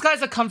know? This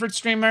guy's a comfort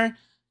streamer.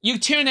 You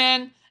tune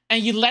in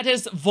and you let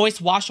his voice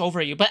wash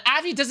over you. But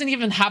Avi doesn't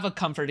even have a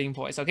comforting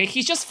voice, okay?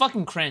 He's just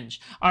fucking cringe,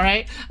 all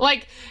right?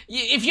 Like,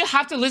 if you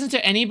have to listen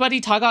to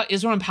anybody talk about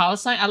Israel and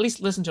Palestine, at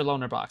least listen to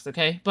Lonerbox,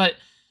 okay? But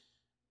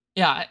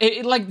yeah,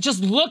 like,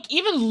 just look,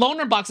 even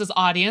Lonerbox's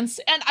audience,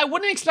 and I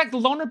wouldn't expect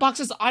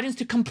Lonerbox's audience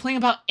to complain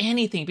about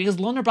anything because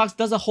Lonerbox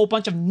does a whole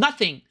bunch of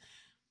nothing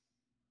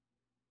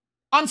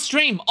on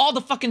stream all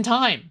the fucking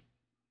time.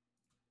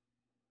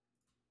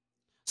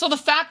 So the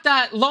fact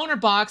that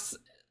Lonerbox's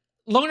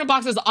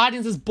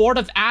audience is bored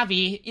of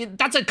Avi,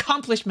 that's an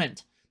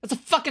accomplishment. That's a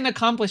fucking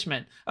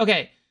accomplishment.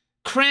 Okay,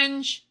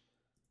 cringe.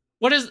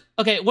 What is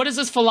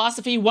this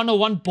philosophy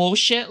 101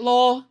 bullshit,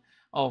 lol?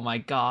 Oh my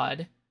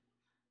god.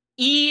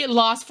 E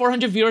lost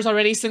 400 viewers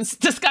already since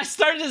this guy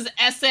started his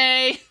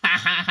essay.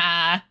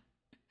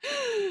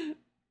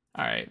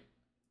 Alright.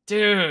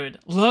 Dude,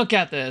 look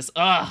at this.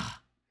 Ugh.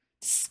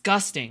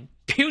 Disgusting.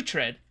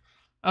 Putrid.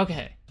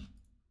 Okay.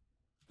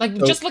 Like,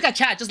 just look at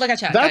chat. Just look at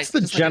chat. That's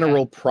guys. the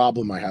general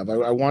problem I have.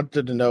 I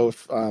wanted to know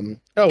if and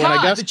God,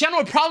 I guess the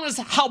general problem is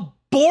how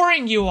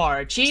boring you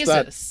are.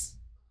 Jesus.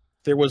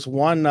 There was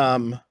one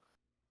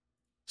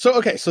so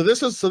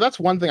that's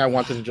one thing I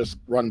wanted to just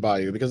run by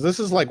you, because this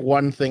is like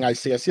one thing I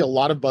see. I see a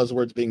lot of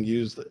buzzwords being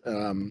used.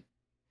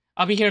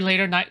 I'll be here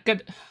later. Night.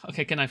 Good.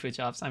 Okay, good night,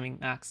 Foodshops. I mean,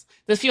 Max.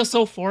 This feels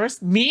so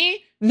forced.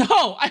 Me?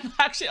 No, I'm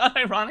actually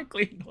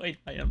unironically annoyed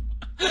by him.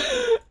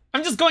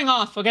 I'm just going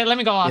off. Okay, let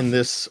me go off. In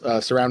this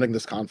surrounding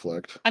this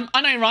conflict, I'm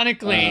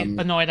unironically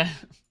annoyed.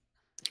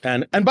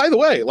 And by the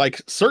way,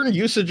 like, certain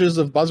usages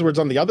of buzzwords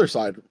on the other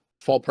side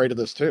fall prey to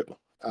this too.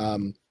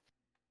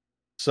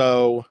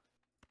 So,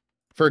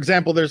 for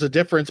example, there's a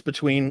difference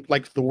between,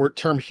 like, the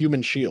term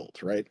human shield,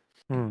 right?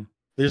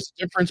 There's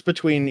a difference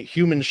between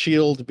human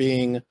shield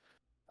being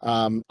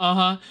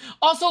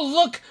Also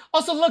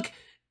look.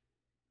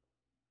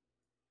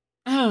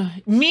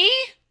 Me?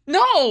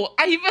 No,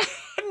 I'm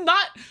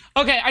not.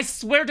 Okay, I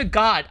swear to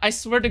God,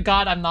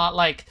 I'm not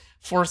like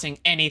forcing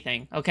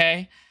anything.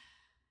 Okay,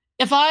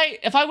 if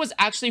I was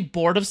actually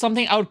bored of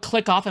something, I would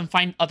click off and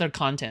find other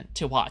content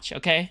to watch.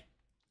 Okay.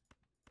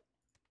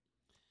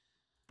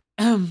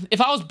 If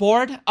I was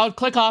bored, I would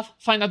click off,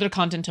 find other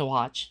content to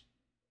watch.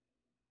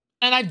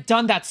 And I've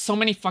done that so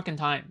many fucking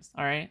times,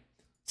 all right?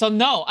 So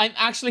no, I'm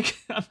actually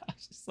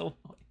so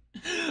annoyed.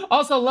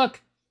 Also,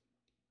 look.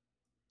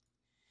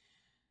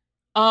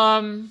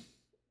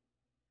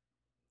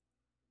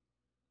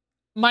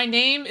 My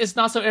name is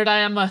not so weird. I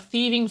am a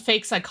thieving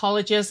fake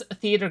psychologist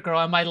theater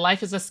girl, and my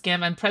life is a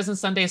scam, and Present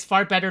Sunday is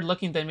far better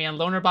looking than me, and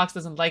Lonerbox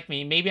doesn't like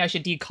me. Maybe I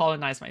should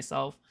decolonize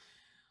myself.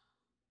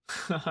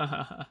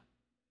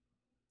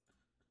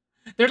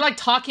 They're like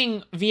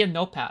talking via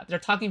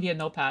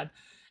Notepad.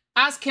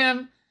 Ask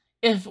him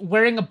if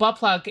wearing a butt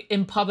plug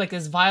in public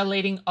is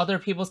violating other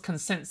people's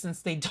consent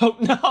since they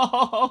don't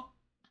know.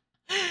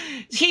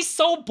 He's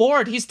so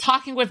bored. He's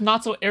talking with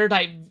not so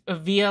erudite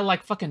via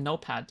like fucking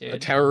Notepad, dude. a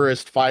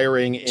terrorist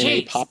firing in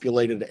a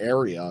populated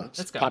area,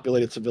 Let's go.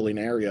 populated civilian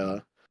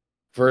area,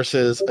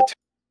 versus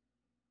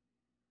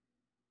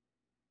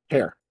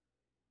care.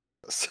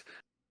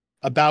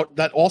 About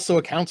that also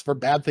accounts for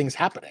bad things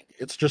happening.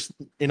 It's just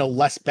in a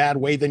less bad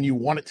way than you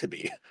want it to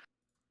be.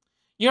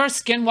 You're a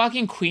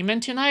skinwalking queenman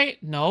tonight?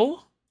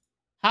 No?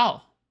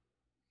 How?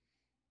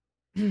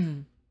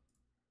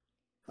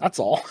 That's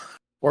all.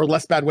 Or a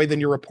less bad way than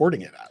you're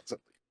reporting it as.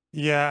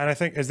 Yeah, and I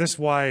think, is this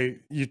why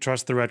you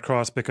trust the Red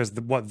Cross? Because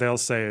what they'll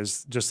say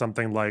is just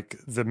something like,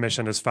 the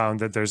mission has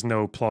found that there's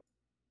no plot.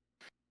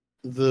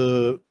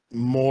 The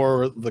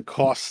more the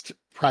cost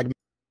pragmatic.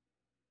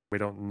 We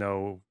don't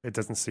know. It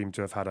doesn't seem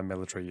to have had a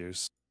military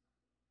use.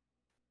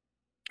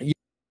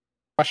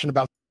 Question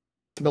about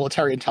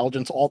military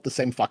intelligence all at the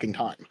same fucking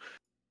time.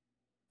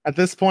 At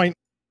this point.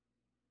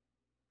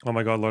 Oh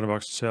my god,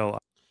 Lonerbox, chill.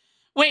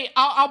 Wait,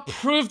 I'll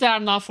prove that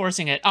I'm not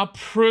forcing it. I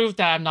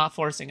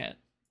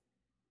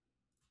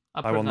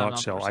will not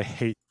chill. I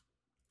hate.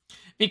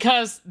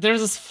 Because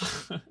there's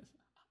this.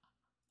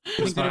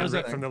 It's not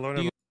ripped from the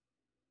Lonerbox.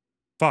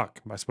 Fuck,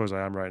 I suppose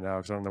I am right now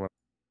because I don't know what.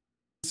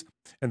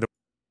 And the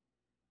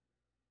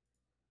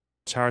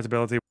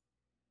charitability.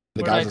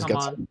 The guys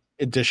get some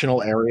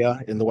additional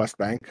area in the West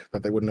Bank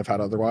that they wouldn't have had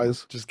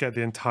otherwise. Just get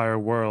the entire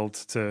world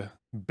to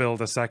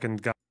build a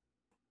second guy.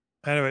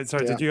 Anyway,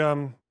 sorry, Yeah. did you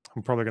I'm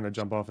probably gonna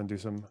jump off and do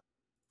some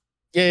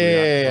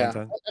Yeah.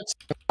 content. That's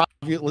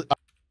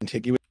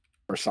contiguous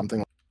or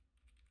something,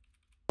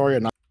 or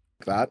not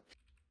like that.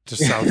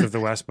 Just south of the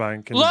West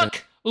Bank. And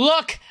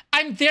Look,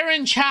 I'm there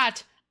in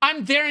chat.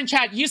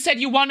 You said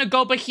you want to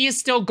go, but he is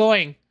still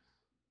going.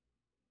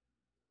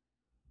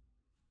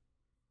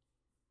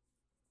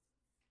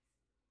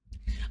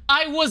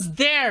 I was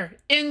there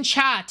in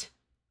chat.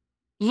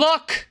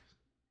 Look.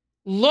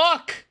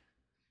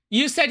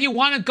 You said you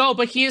want to go,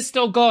 but he is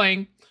still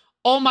going.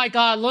 Oh my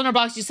god,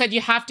 Lonerbox, you said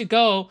you have to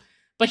go,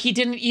 but he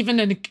didn't even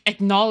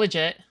acknowledge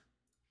it.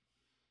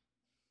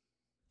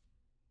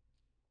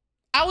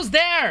 I was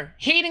there,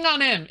 hating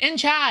on him, in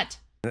chat.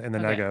 in the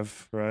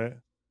Negev, right?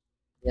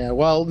 Yeah,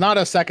 well, not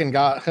a second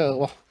guy.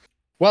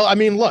 Well, I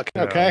mean, look,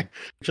 Yeah. okay.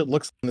 It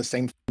looks the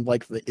same,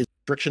 like the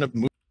restriction of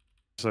movement.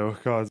 So,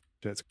 God,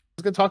 shit. It's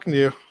good talking to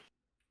you.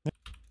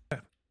 Yeah.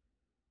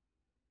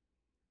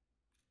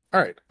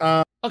 All right.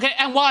 Okay,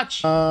 and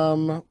watch.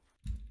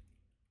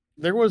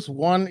 There was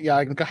one. Yeah,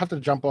 I have to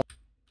jump on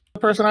the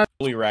person I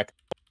really wreck.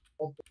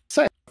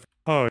 Say.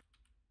 Oh,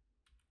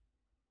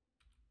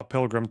 a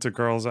pilgrim to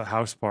girls at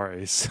house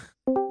parties.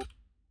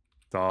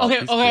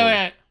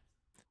 Okay.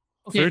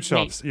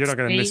 Foodshops, wait, you're not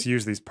going to stay-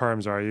 misuse these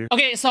perms, are you?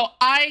 Okay, so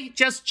I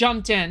just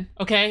jumped in,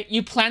 okay?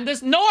 You planned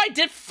this? No, I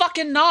did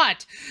fucking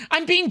not.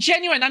 I'm being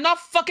genuine. I'm not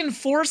fucking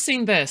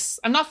forcing this.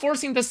 I'm not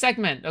forcing this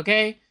segment,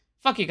 okay?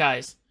 Fuck you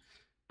guys.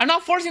 I'm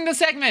not forcing the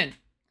segment.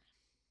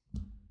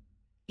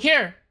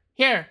 Here,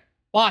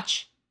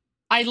 watch.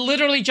 I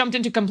literally jumped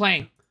in to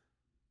complain.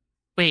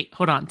 Wait,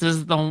 hold on. This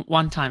is the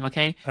one time,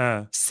 okay?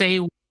 Say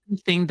one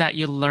thing that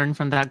you learned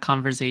from that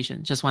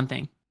conversation. Just one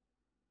thing.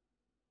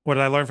 What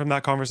did I learn from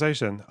that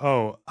conversation?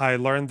 Oh, I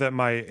learned that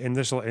my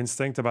initial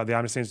instinct about the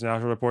Amnesty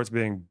International reports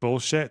being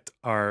bullshit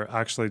are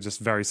actually just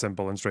very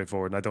simple and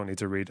straightforward, and I don't need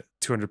to read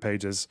 200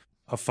 pages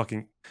of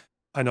fucking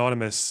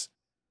anonymous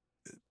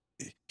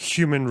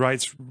human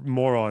rights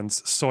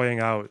morons soying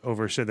out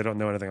over shit they don't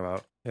know anything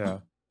about. Yeah,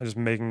 and just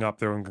making up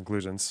their own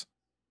conclusions.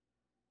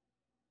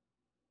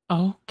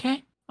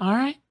 Okay, all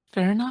right,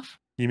 fair enough.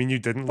 You mean you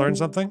didn't learn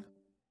something?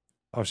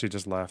 Oh, she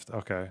just left.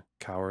 Okay,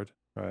 coward.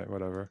 Right,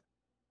 whatever.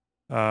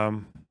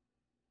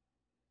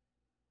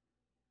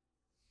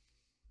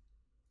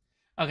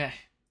 Okay.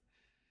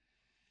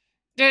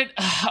 Dude,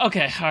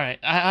 okay, all right.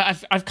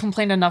 I've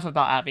complained enough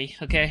about Abby,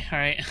 okay? All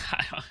right.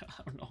 I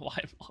don't know why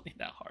I'm falling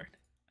that hard.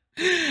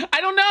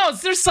 I don't know.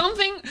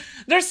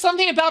 There's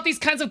something about these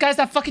kinds of guys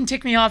that fucking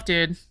tick me off,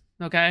 dude.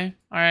 Okay?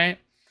 All right.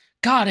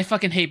 God, I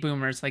fucking hate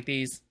boomers like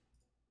these.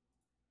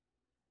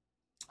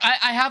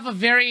 I have a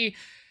very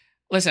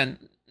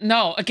listen,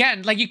 no,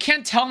 again, like you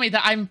can't tell me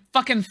that I'm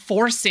fucking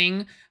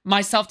forcing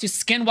myself to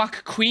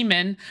skinwalk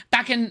Queeman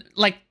back in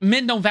like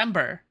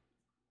mid-November.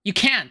 You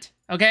can't,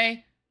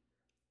 okay?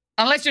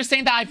 Unless you're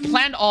saying that I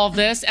planned all of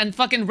this and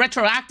fucking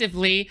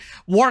retroactively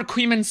wore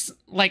Queeman's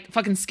like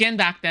fucking skin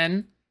back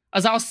then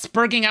as I was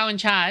spurging out in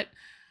chat.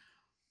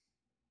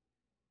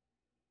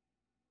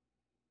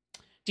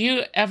 Do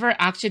you ever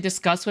actually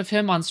discuss with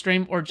him on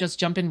stream or just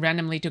jump in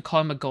randomly to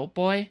call him a goat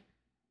boy?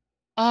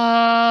 No,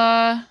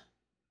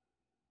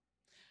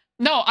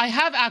 I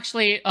have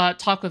actually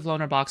talked with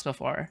Lonerbox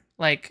before.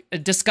 Like,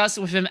 discussed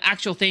with him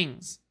actual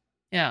things.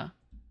 Yeah.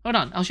 Hold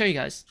on, I'll show you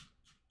guys.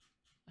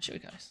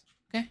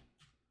 Okay?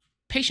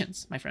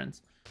 Patience, my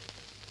friends.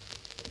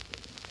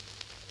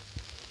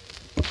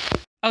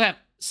 Okay,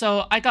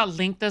 so I got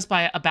linked this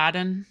by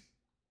Abaddon.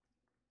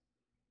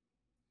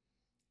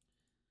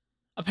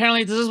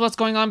 Apparently, this is what's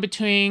going on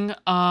between,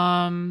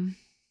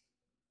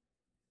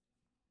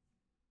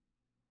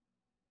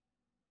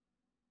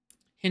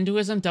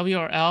 Hinduism, W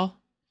or L.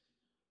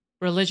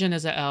 Religion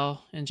is a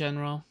L in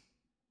general.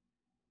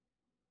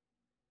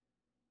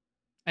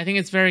 I think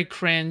it's very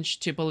cringe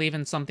to believe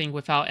in something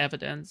without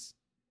evidence.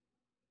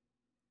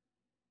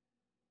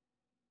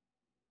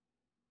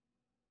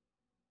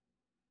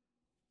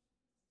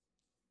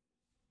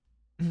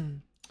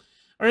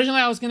 Originally,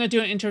 I was going to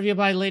do an interview,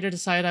 but I later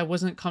decided I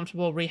wasn't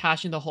comfortable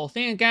rehashing the whole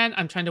thing again.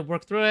 I'm trying to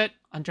work through it.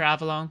 Hunter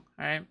Avallone,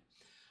 all right?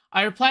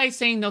 I replied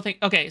saying no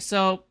thank. Okay,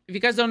 so if you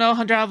guys don't know,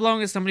 Hunter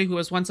Avallone is somebody who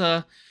was once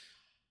a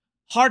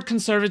hard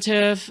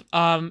conservative.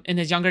 In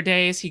his younger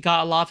days, he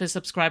got a lot of his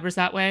subscribers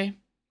that way.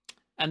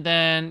 And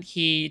then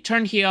he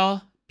turned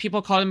heel.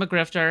 People called him a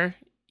grifter,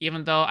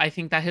 even though I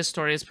think that his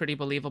story is pretty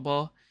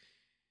believable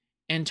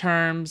in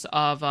terms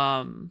of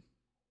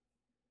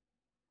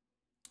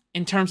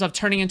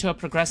turning into a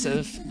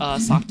progressive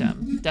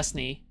SOCDEM,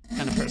 Destiny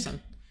kind of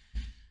person.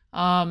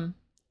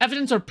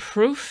 Evidence or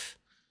proof?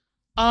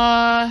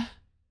 The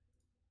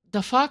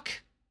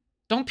fuck?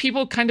 Don't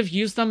people kind of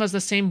use them as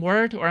the same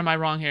word, or am I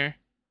wrong here?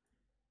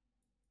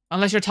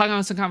 Unless you're talking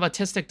about some kind of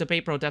autistic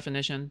debate bro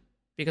definition,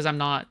 because I'm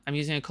not. I'm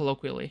using it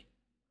colloquially.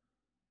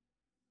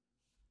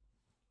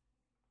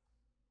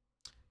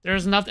 There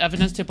is enough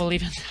evidence to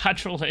believe in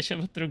natural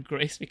relation through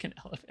grace we can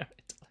elevate our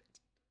intellect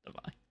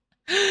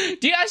divine.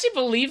 Do you actually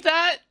believe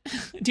that?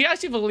 Do you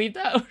actually believe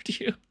that,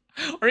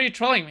 or are you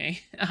trolling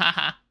me?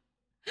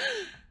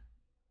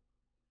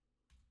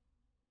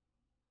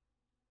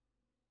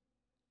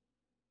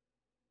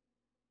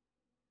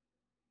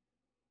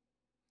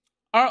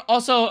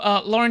 Also,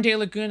 Lauren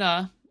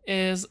DeLaguna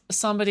is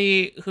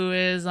somebody who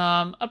is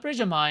a bridge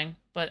of mine,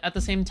 but at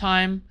the same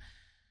time,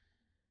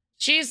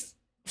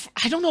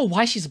 I don't know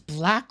why she's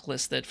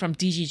blacklisted from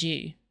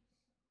DGG.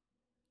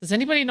 Does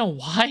anybody know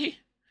why?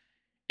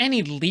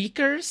 Any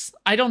leakers?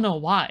 I don't know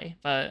why,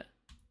 but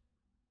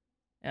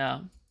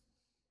yeah.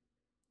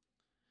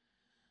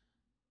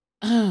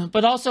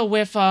 But also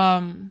with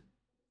Lauren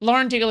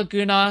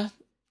DeLaguna,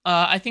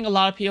 I think a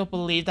lot of people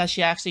believe that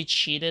she actually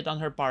cheated on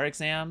her bar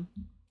exam.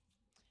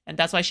 And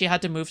that's why she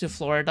had to move to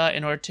Florida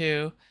in order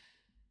to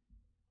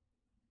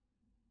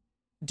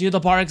do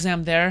the bar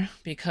exam there,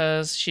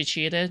 because she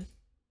cheated.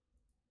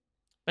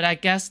 But I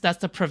guess that's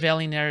the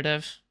prevailing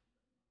narrative,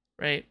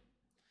 right?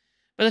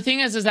 But the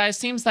thing is that it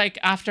seems like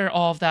after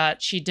all of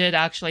that, she did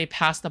actually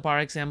pass the bar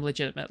exam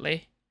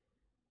legitimately.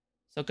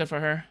 So good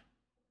for her.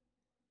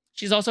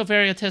 She's also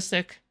very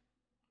autistic.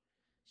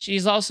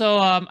 She's also,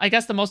 I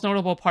guess the most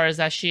notable part is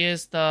that she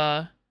is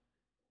the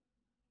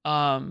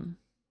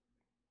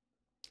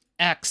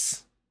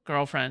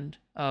ex-girlfriend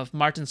of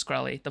Martin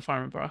Shkreli, the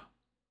farmer bro.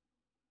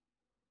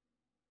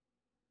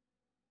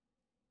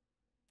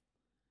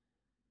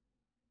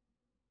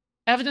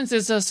 Evidence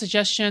is a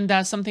suggestion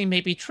that something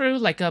may be true,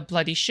 like a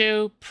bloody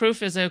shoe.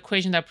 Proof is an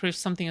equation that proves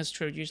something is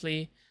true,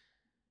 usually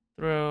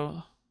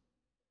through...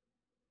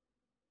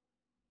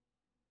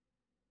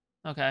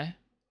 Okay,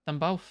 them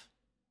both.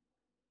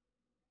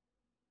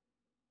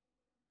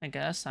 I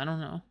guess, I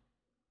don't know.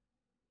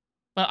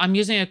 But I'm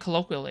using it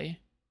colloquially.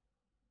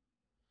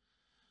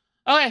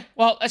 Okay,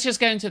 well, let's just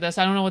get into this.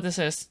 I don't know what this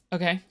is.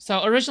 Okay,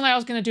 so originally I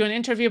was going to do an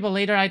interview, but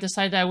later I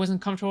decided I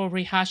wasn't comfortable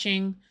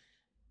rehashing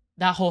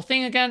that whole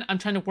thing again. I'm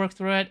trying to work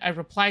through it. I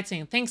replied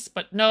saying thanks,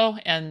 but no,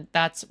 and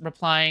that's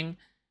replying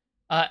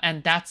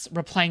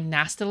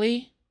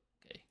nastily.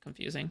 Okay,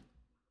 confusing.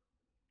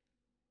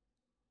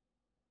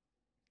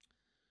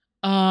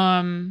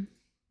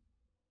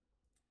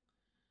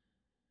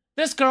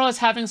 This girl is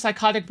having a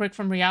psychotic break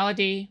from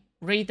reality.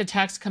 Read the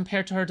text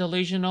compared to her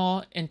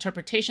delusional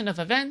interpretation of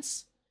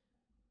events.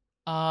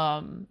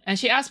 And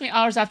she asked me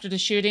hours after the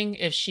shooting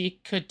if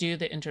she could do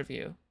the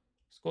interview.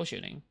 School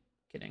shooting.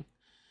 Kidding.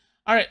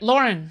 All right,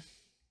 Lauren.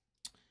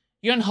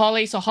 You and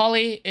Holly. So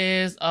Holly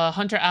is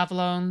Hunter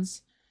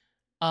Avallone's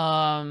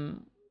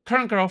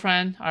current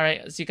girlfriend. All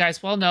right, as you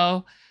guys well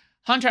know,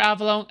 Hunter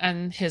Avallone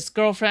and his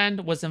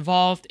girlfriend was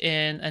involved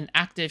in an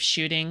active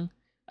shooting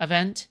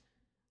event.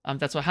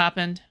 That's what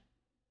happened.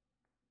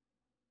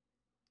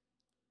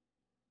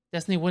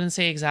 Destiny wouldn't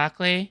say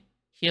exactly.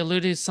 He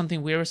alluded to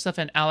something weird with stuff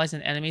and allies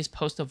and enemies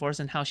post-divorce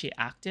and how she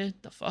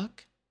acted. The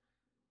fuck?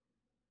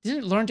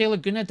 Didn't Lauren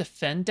DeLaguna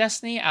defend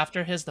Destiny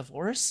after his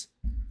divorce?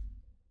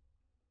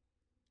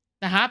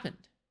 That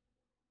happened.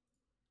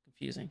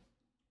 Confusing.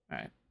 All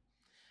right.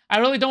 I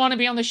really don't want to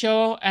be on the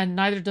show, and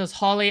neither does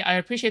Holly. I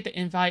appreciate the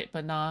invite,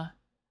 but nah.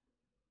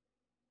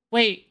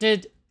 Wait,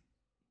 did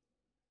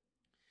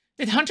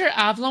Hunter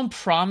Avallone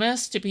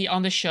promise to be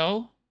on the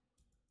show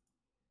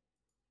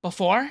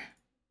before?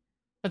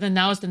 But then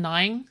now is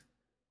denying?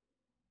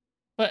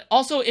 But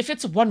also, if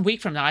it's 1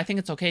 week from now, I think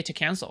it's okay to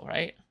cancel,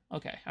 right?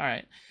 Okay, all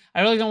right.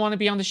 I really don't want to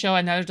be on the show,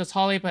 and neither does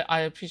Holly, but I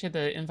appreciate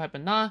the invite,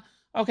 but nah.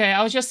 Okay,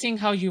 I was just seeing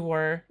how you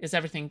were. Is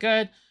everything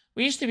good?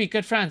 We used to be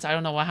good friends. I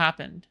don't know what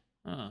happened.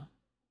 I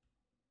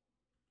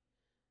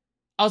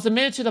was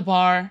admitted to the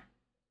bar.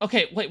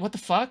 Okay, wait, what the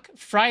fuck?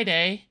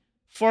 Friday,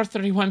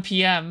 4:31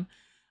 p.m.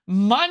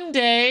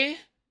 Monday,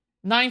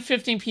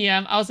 9:15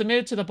 p.m. I was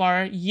admitted to the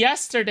bar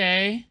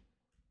yesterday.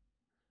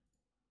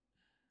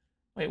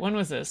 Wait, when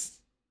was this?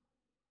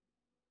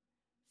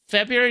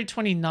 February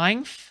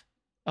 29th?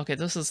 Okay,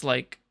 this is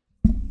like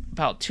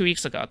about 2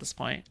 weeks ago at this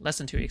point. Less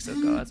than 2 weeks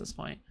ago at this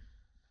point.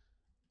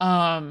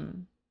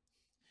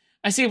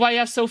 I see why you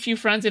have so few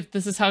friends if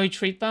this is how you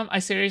treat them. I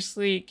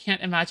seriously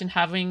can't imagine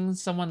having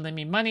someone lend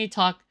me money,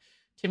 talk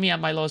to me at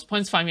my lowest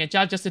points, find me a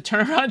job just to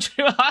turn around.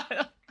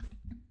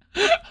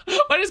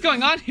 What is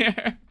going on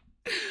here?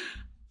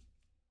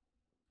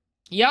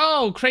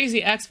 Yo,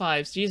 crazy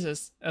X5s.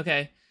 Jesus.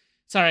 Okay.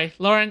 Sorry,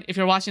 Lauren, if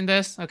you're watching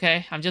this,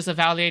 okay? I'm just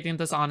evaluating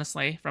this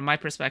honestly from my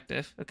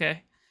perspective,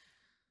 okay?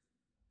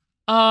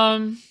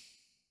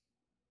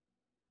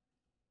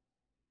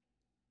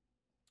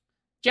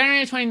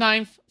 January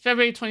 29th,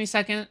 February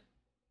 22nd.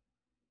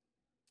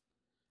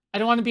 I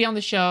don't want to be on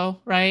the show,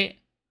 right?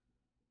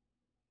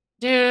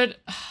 Dude,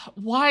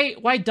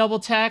 why double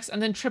text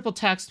and then triple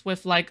text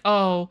with like,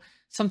 oh,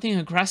 something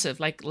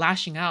aggressive, like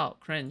lashing out,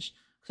 cringe.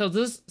 So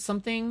this is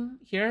something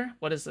here?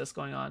 What is this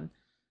going on?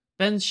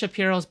 Ben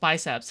Shapiro's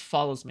biceps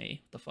follows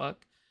me. The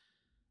fuck?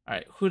 All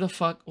right, who the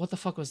fuck? What the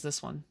fuck was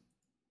this one?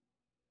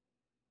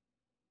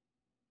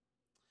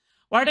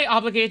 Why are they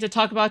obligated to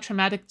talk about a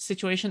traumatic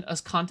situation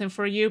as content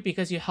for you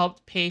because you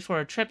helped pay for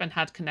a trip and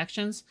had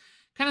connections?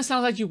 Kind of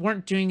sounds like you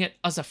weren't doing it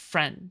as a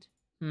friend.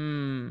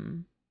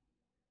 What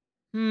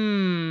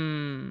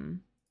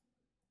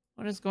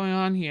is going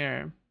on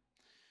here?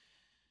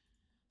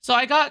 So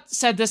I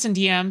said this in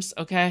DMs,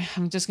 okay?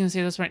 I'm just gonna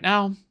say this right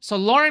now. So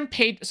Lauren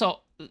paid,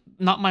 so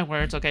not my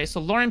words, okay?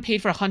 So Lauren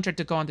paid for Hunter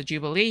to go on the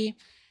Jubilee.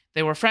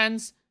 They were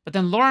friends. But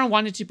then Lauren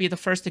wanted to be the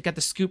first to get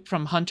the scoop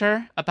from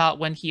Hunter about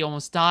when he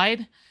almost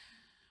died,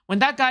 when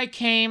that guy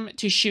came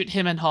to shoot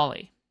him and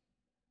Holly.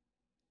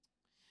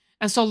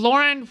 And so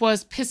Lauren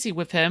was pissy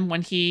with him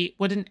when he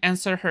wouldn't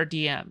answer her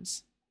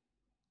DMs.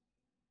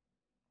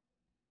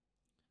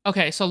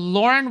 Okay, so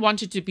Lauren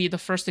wanted to be the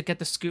first to get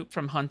the scoop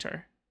from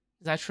Hunter.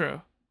 Is that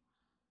true?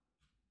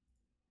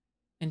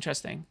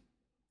 Interesting.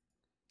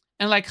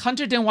 And like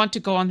Hunter didn't want to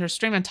go on her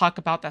stream and talk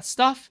about that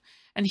stuff.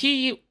 And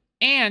he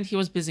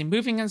was busy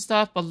moving and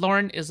stuff, but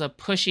Lauren is a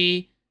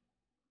pushy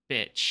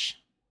bitch.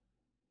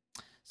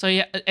 So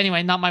yeah,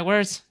 anyway, not my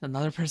words,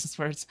 another person's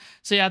words.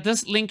 So yeah,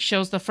 this link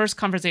shows the first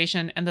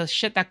conversation and the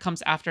shit that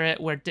comes after it,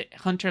 where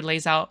Hunter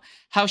lays out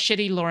how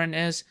shitty Lauren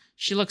is.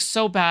 She looks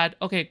so bad.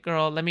 Okay,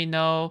 girl, let me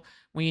know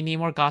when you need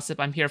more gossip.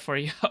 I'm here for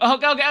you.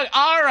 Okay,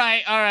 all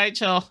right,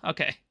 chill.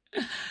 Okay.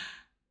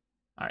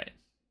 All right.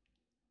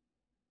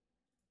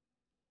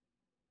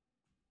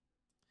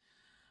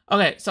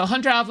 Okay, so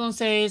Hunter Avallone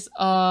says,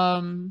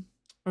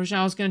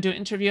 originally I was going to do an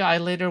interview. I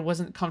later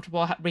wasn't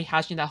comfortable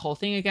rehashing that whole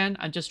thing again.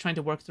 I'm just trying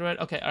to work through it.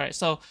 Okay, all right.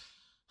 So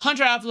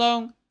Hunter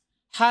Avallone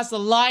has the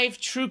live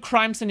true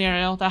crime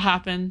scenario that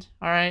happened.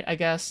 All right, I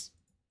guess.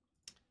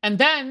 And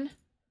then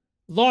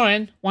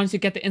Lauren wanted to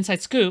get the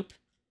inside scoop,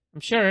 I'm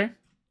sure.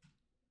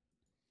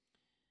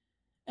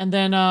 And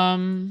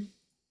then,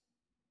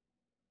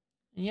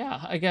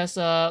 yeah, I guess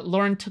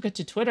Lauren took it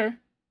to Twitter.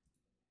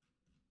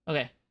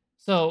 Okay.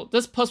 So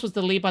this post was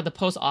deleted by the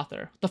post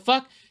author. The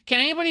fuck? Can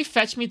anybody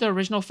fetch me the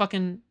original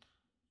fucking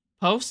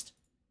post?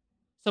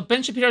 So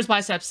Ben Shapiro's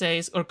Bicep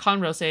says, or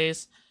Conroe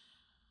says,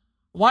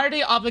 why are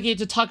they obligated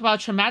to talk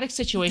about a traumatic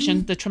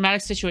situation, the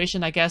traumatic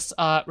situation, I guess,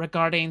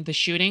 regarding the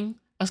shooting,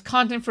 as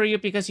content for you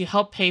because you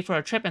helped pay for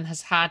a trip and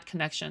has had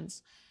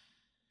connections?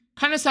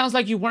 Kind of sounds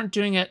like you weren't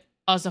doing it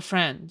as a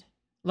friend.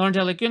 Lauren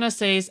DeLaguna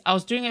says, I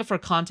was doing it for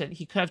content.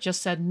 He could have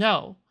just said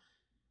no.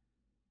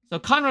 So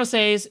Conroe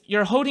says,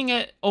 you're holding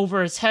it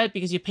over his head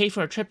because you paid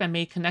for a trip and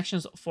made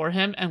connections for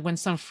him. And when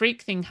some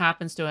freak thing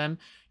happens to him,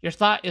 your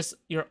thought is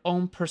your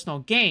own personal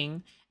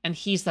gain and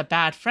he's the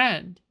bad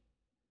friend.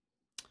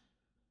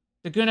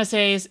 Laguna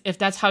says, if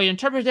that's how you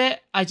interpret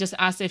it, I just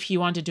asked if he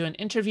wanted to do an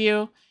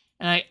interview.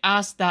 And I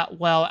asked that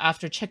well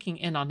after checking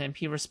in on him.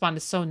 He responded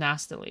so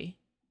nastily.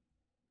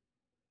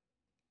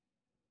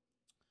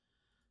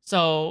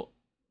 So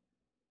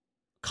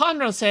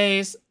Conroe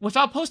says,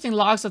 without posting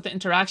logs of the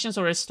interactions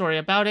or a story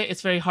about it,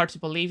 it's very hard to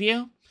believe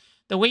you.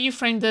 The way you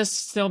frame this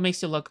still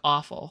makes you look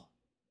awful.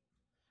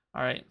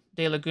 All right.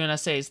 De Laguna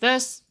says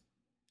this.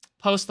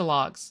 Post the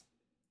logs.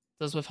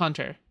 This with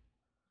Hunter.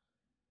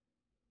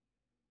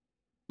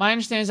 My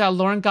understanding is that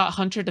Lauren got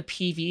Hunter the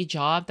PV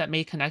job that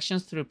made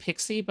connections through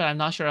Pixie, but I'm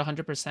not sure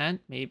 100%.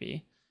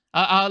 Maybe.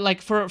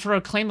 Like for a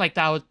claim like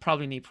that, I would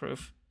probably need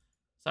proof.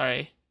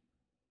 Sorry.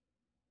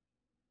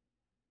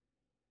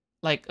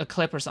 Like a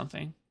clip or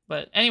something.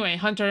 But anyway,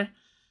 Hunter.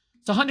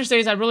 So Hunter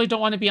says, I really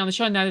don't want to be on the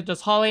show, and neither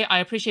does Holly. I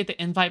appreciate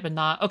the invite, but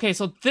not. Okay,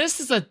 so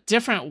this is a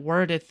different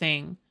worded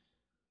thing.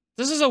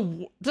 This is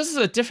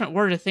a different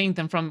worded thing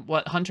than from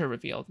what Hunter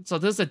revealed. So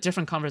this is a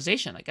different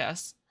conversation, I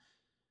guess.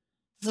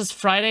 This is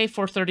Friday,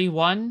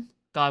 4:31.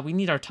 God, we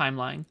need our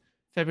timeline.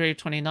 February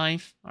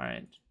 29th. All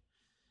right.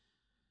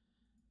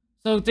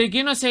 So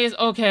DeLaguna says,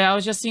 okay, I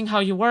was just seeing how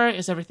you were.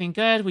 Is everything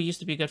good? We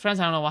used to be good friends.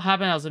 I don't know what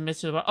happened. I was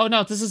admitted to the... Oh,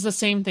 no, this is the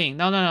same thing.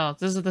 No.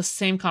 This is the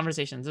same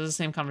conversation. This is the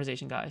same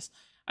conversation, guys.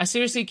 I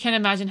seriously can't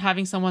imagine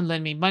having someone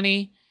lend me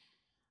money,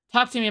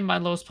 talk to me at my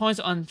lowest points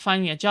on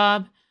find me a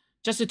job,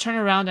 just to turn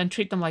around and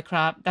treat them like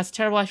crap. That's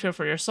terrible. I fear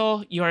for your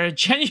soul. You are a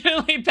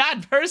genuinely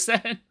bad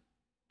person.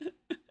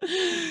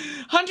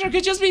 Hunter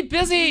could just be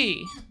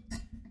busy.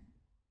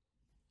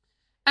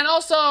 And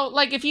also,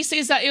 like, if he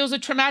sees that it was a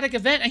traumatic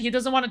event and he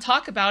doesn't want to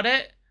talk about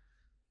it,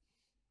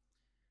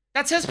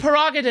 that's his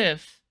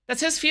prerogative.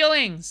 That's his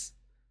feelings.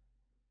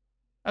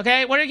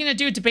 Okay? What are you going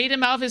to do? Debate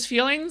him out of his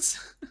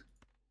feelings?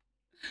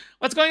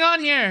 What's going on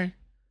here?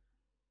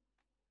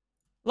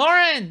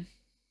 Lauren!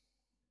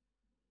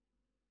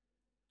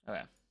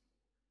 Okay.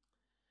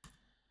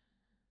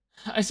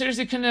 I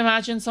seriously couldn't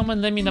imagine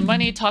someone lend me the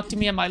money, talk to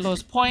me at my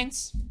lowest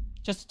points,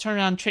 just to turn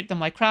around and treat them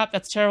like crap.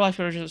 That's terrible. I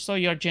feel so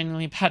you're a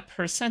genuinely bad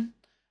person.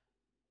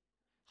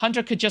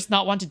 Hunter could just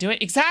not want to do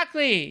it.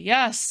 Exactly.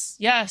 Yes.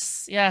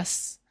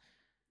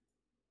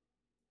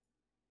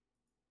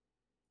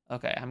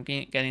 Okay, I'm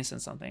getting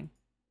sent something.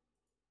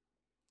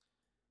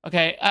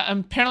 Okay, I'm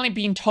apparently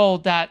being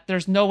told that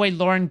there's no way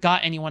Lauren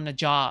got anyone a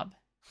job.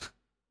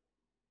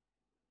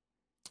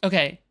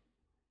 Okay.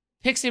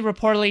 Pixie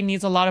reportedly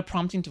needs a lot of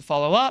prompting to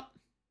follow up.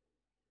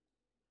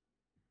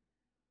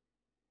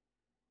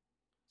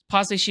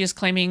 Possibly she is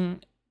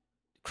claiming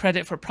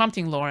credit for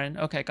prompting Lauren.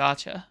 Okay,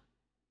 gotcha.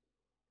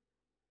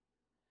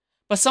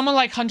 But someone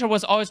like Hunter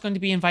was always going to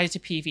be invited to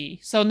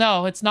PV. So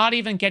no, it's not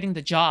even getting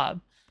the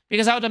job.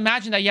 Because I would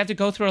imagine that you have to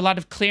go through a lot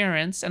of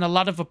clearance and a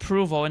lot of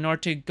approval in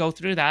order to go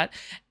through that.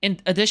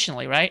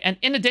 Additionally, right? And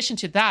in addition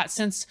to that,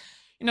 since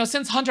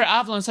Hunter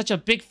Avallone is such a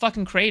big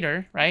fucking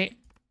creator, right?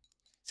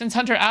 Since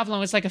Hunter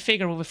Avallone is like a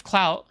figure with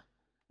clout,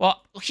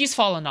 well, he's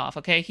fallen off,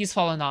 okay? He's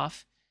fallen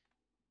off.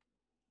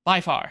 by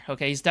far.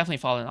 Okay, he's definitely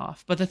fallen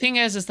off. But the thing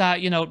is that,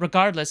 you know,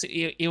 regardless,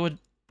 it would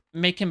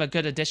make him a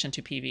good addition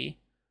to PV.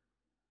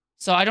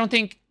 So I don't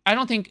think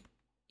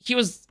he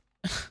was,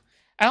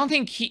 I don't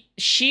think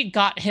she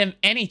got him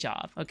any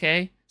job.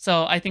 Okay,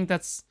 so I think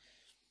that's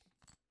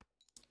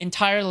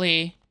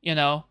entirely, you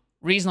know,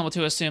 reasonable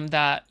to assume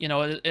that, you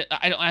know,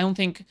 I don't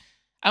think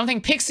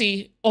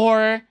Pixie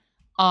or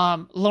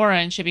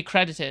Lauren should be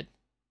credited.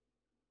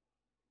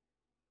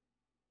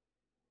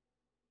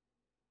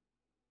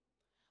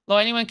 Though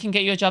anyone can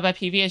get you a job at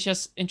PV, it's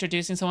just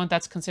introducing someone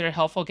that's considered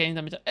helpful, getting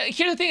them.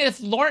 Here's the thing: if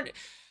Lauren,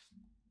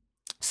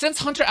 since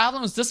Hunter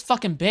Avallone was this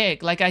fucking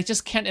big, like I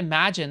just can't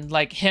imagine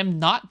like him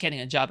not getting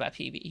a job at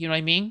PV. You know what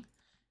I mean?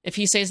 If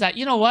he says that,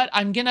 you know what,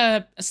 I'm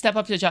gonna step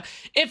up to the job.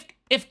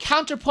 If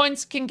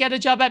Counterpoints can get a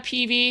job at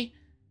PV,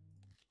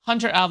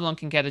 Hunter Avallone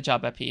can get a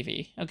job at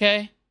PV.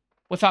 Okay,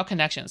 without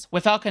connections.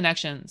 Without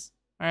connections.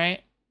 All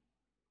right.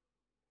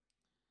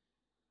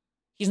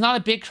 He's not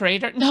a big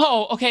creator.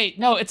 No, okay,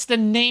 no, it's the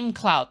name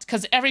clout,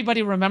 because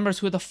everybody remembers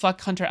who the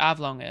fuck Hunter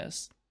Avallone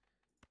is.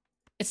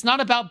 It's not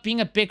about being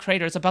a big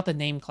creator, it's about the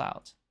name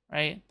clout,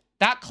 right?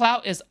 That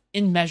clout is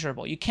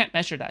immeasurable. You can't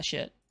measure that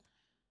shit,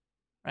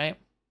 right?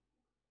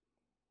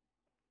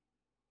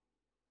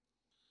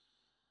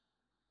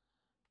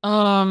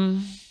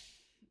 Okay.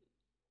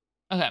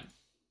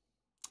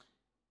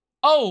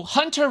 Oh,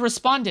 Hunter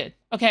responded.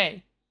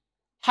 Okay.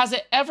 Has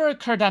it ever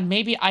occurred that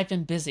maybe I've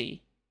been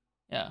busy?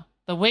 Yeah.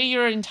 The way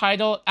you're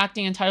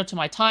acting entitled to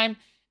my time,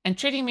 and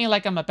treating me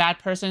like I'm a bad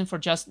person for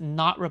just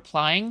not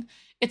replying,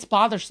 it's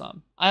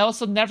bothersome. I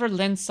also never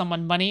lend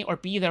someone money or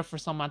be there for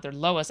someone at their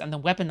lowest and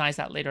then weaponize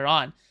that later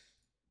on.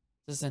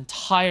 This is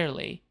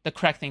entirely the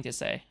correct thing to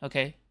say,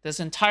 okay? This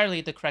is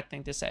entirely the correct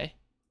thing to say.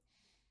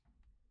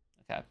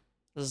 Okay.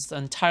 This is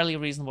an entirely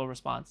reasonable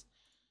response.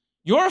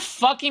 You're a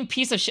fucking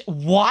piece of shit.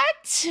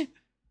 What?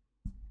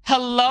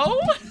 Hello?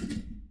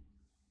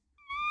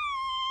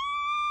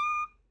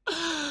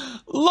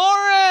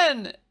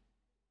 Lauren!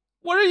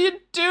 What are you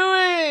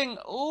doing?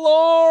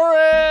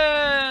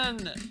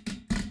 Lauren!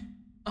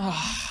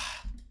 Ugh.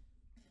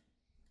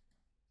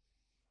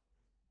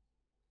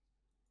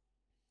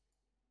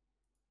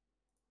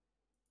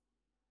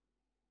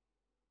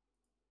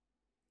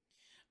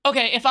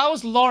 Okay, if I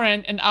was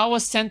Lauren and I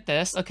was sent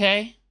this,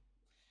 okay?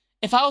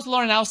 If I was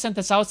Lauren and I was sent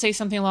this, I would say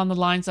something along the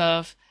lines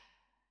of,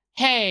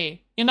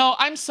 hey, you know,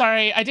 I'm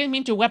sorry, I didn't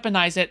mean to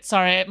weaponize it.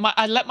 Sorry,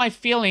 I let my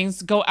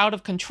feelings go out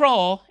of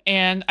control,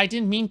 and I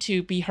didn't mean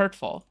to be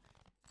hurtful.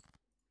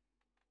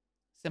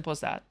 Simple as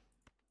that.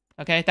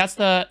 Okay, that's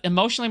the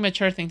emotionally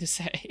mature thing to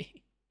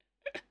say.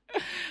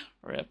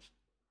 Rip.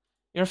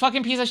 You're a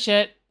fucking piece of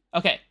shit.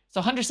 Okay, so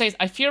Hunter says,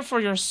 I fear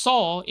for your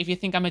soul if you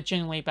think I'm a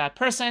genuinely bad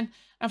person,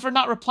 and for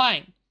not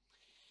replying.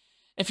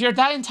 If you're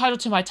that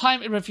entitled to my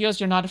time, it reveals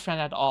you're not a friend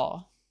at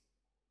all.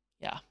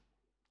 Yeah.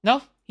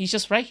 No, he's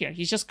just right here.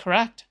 He's just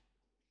correct.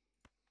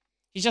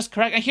 He's just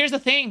correct. And here's the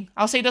thing.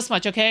 I'll say this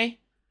much, okay?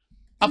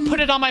 I'll put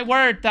it on my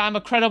word that I'm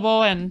a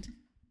credible and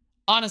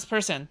honest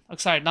person. Oh,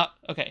 sorry, not...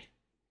 Okay.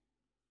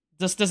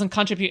 This doesn't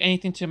contribute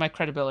anything to my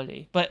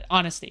credibility. But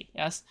honesty,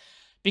 yes?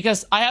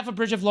 Because I have a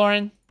bridge of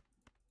Lauren.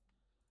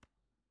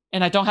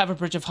 And I don't have a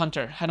bridge of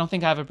Hunter. I don't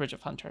think I have a bridge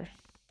of Hunter.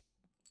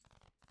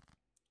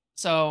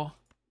 So,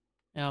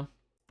 you know,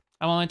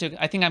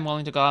 I think I'm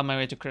willing to go out of my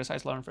way to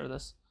criticize Lauren for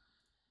this.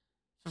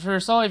 For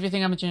your soul, if you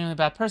think I'm a genuinely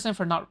bad person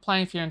for not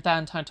replying, if you're in that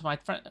in time to my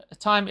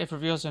time, it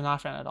reveals you're not a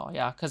friend at all.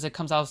 Yeah, because it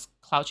comes out as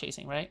clout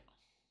chasing, right?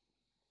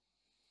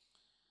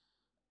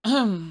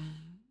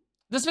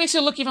 This makes you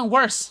look even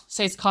worse,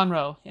 says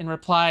Conroe in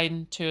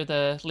reply to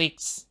the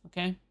leaks.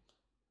 Okay.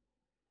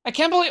 I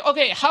can't believe.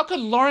 Okay, how could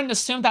Lauren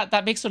assume that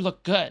that makes her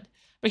look good?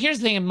 But here's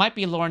the thing: it might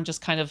be Lauren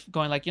just kind of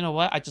going like, you know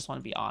what? I just want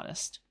to be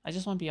honest. I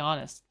just want to be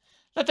honest.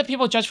 Let the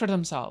people judge for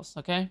themselves.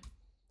 Okay.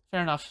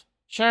 Fair enough.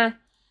 Sure.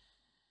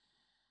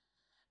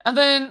 And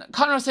then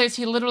Conroe says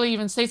he literally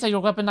even states that you're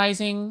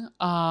weaponizing,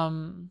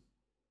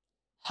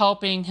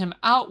 helping him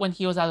out when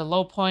he was at a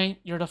low point.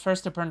 You're the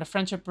first to burn the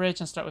friendship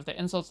bridge and start with the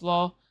insults,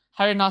 lol.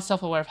 How you're not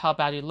self-aware of how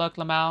bad you look,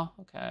 Lamau.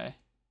 Okay.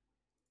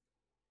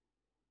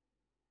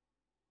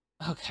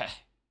 Okay.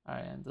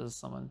 Alright, and this is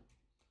someone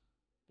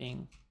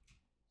being...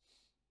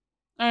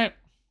 Alright,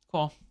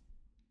 cool.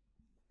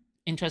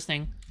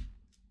 Interesting.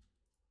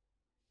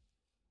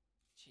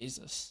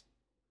 Jesus.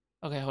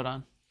 Okay, hold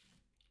on.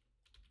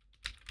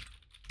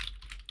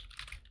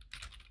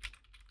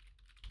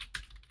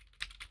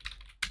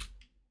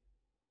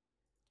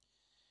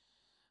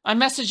 I'm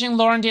messaging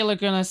Lauren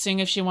DeLaguna, seeing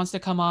if she wants to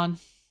come on.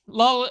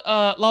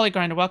 Lolly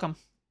Grinder, welcome.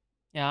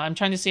 Yeah, I'm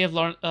trying to see if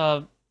Lauren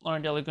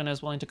DeLaguna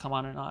is willing to come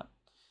on or not.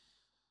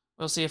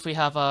 We'll see if we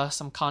have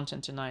some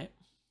content tonight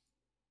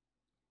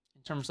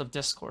in terms of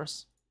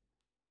discourse.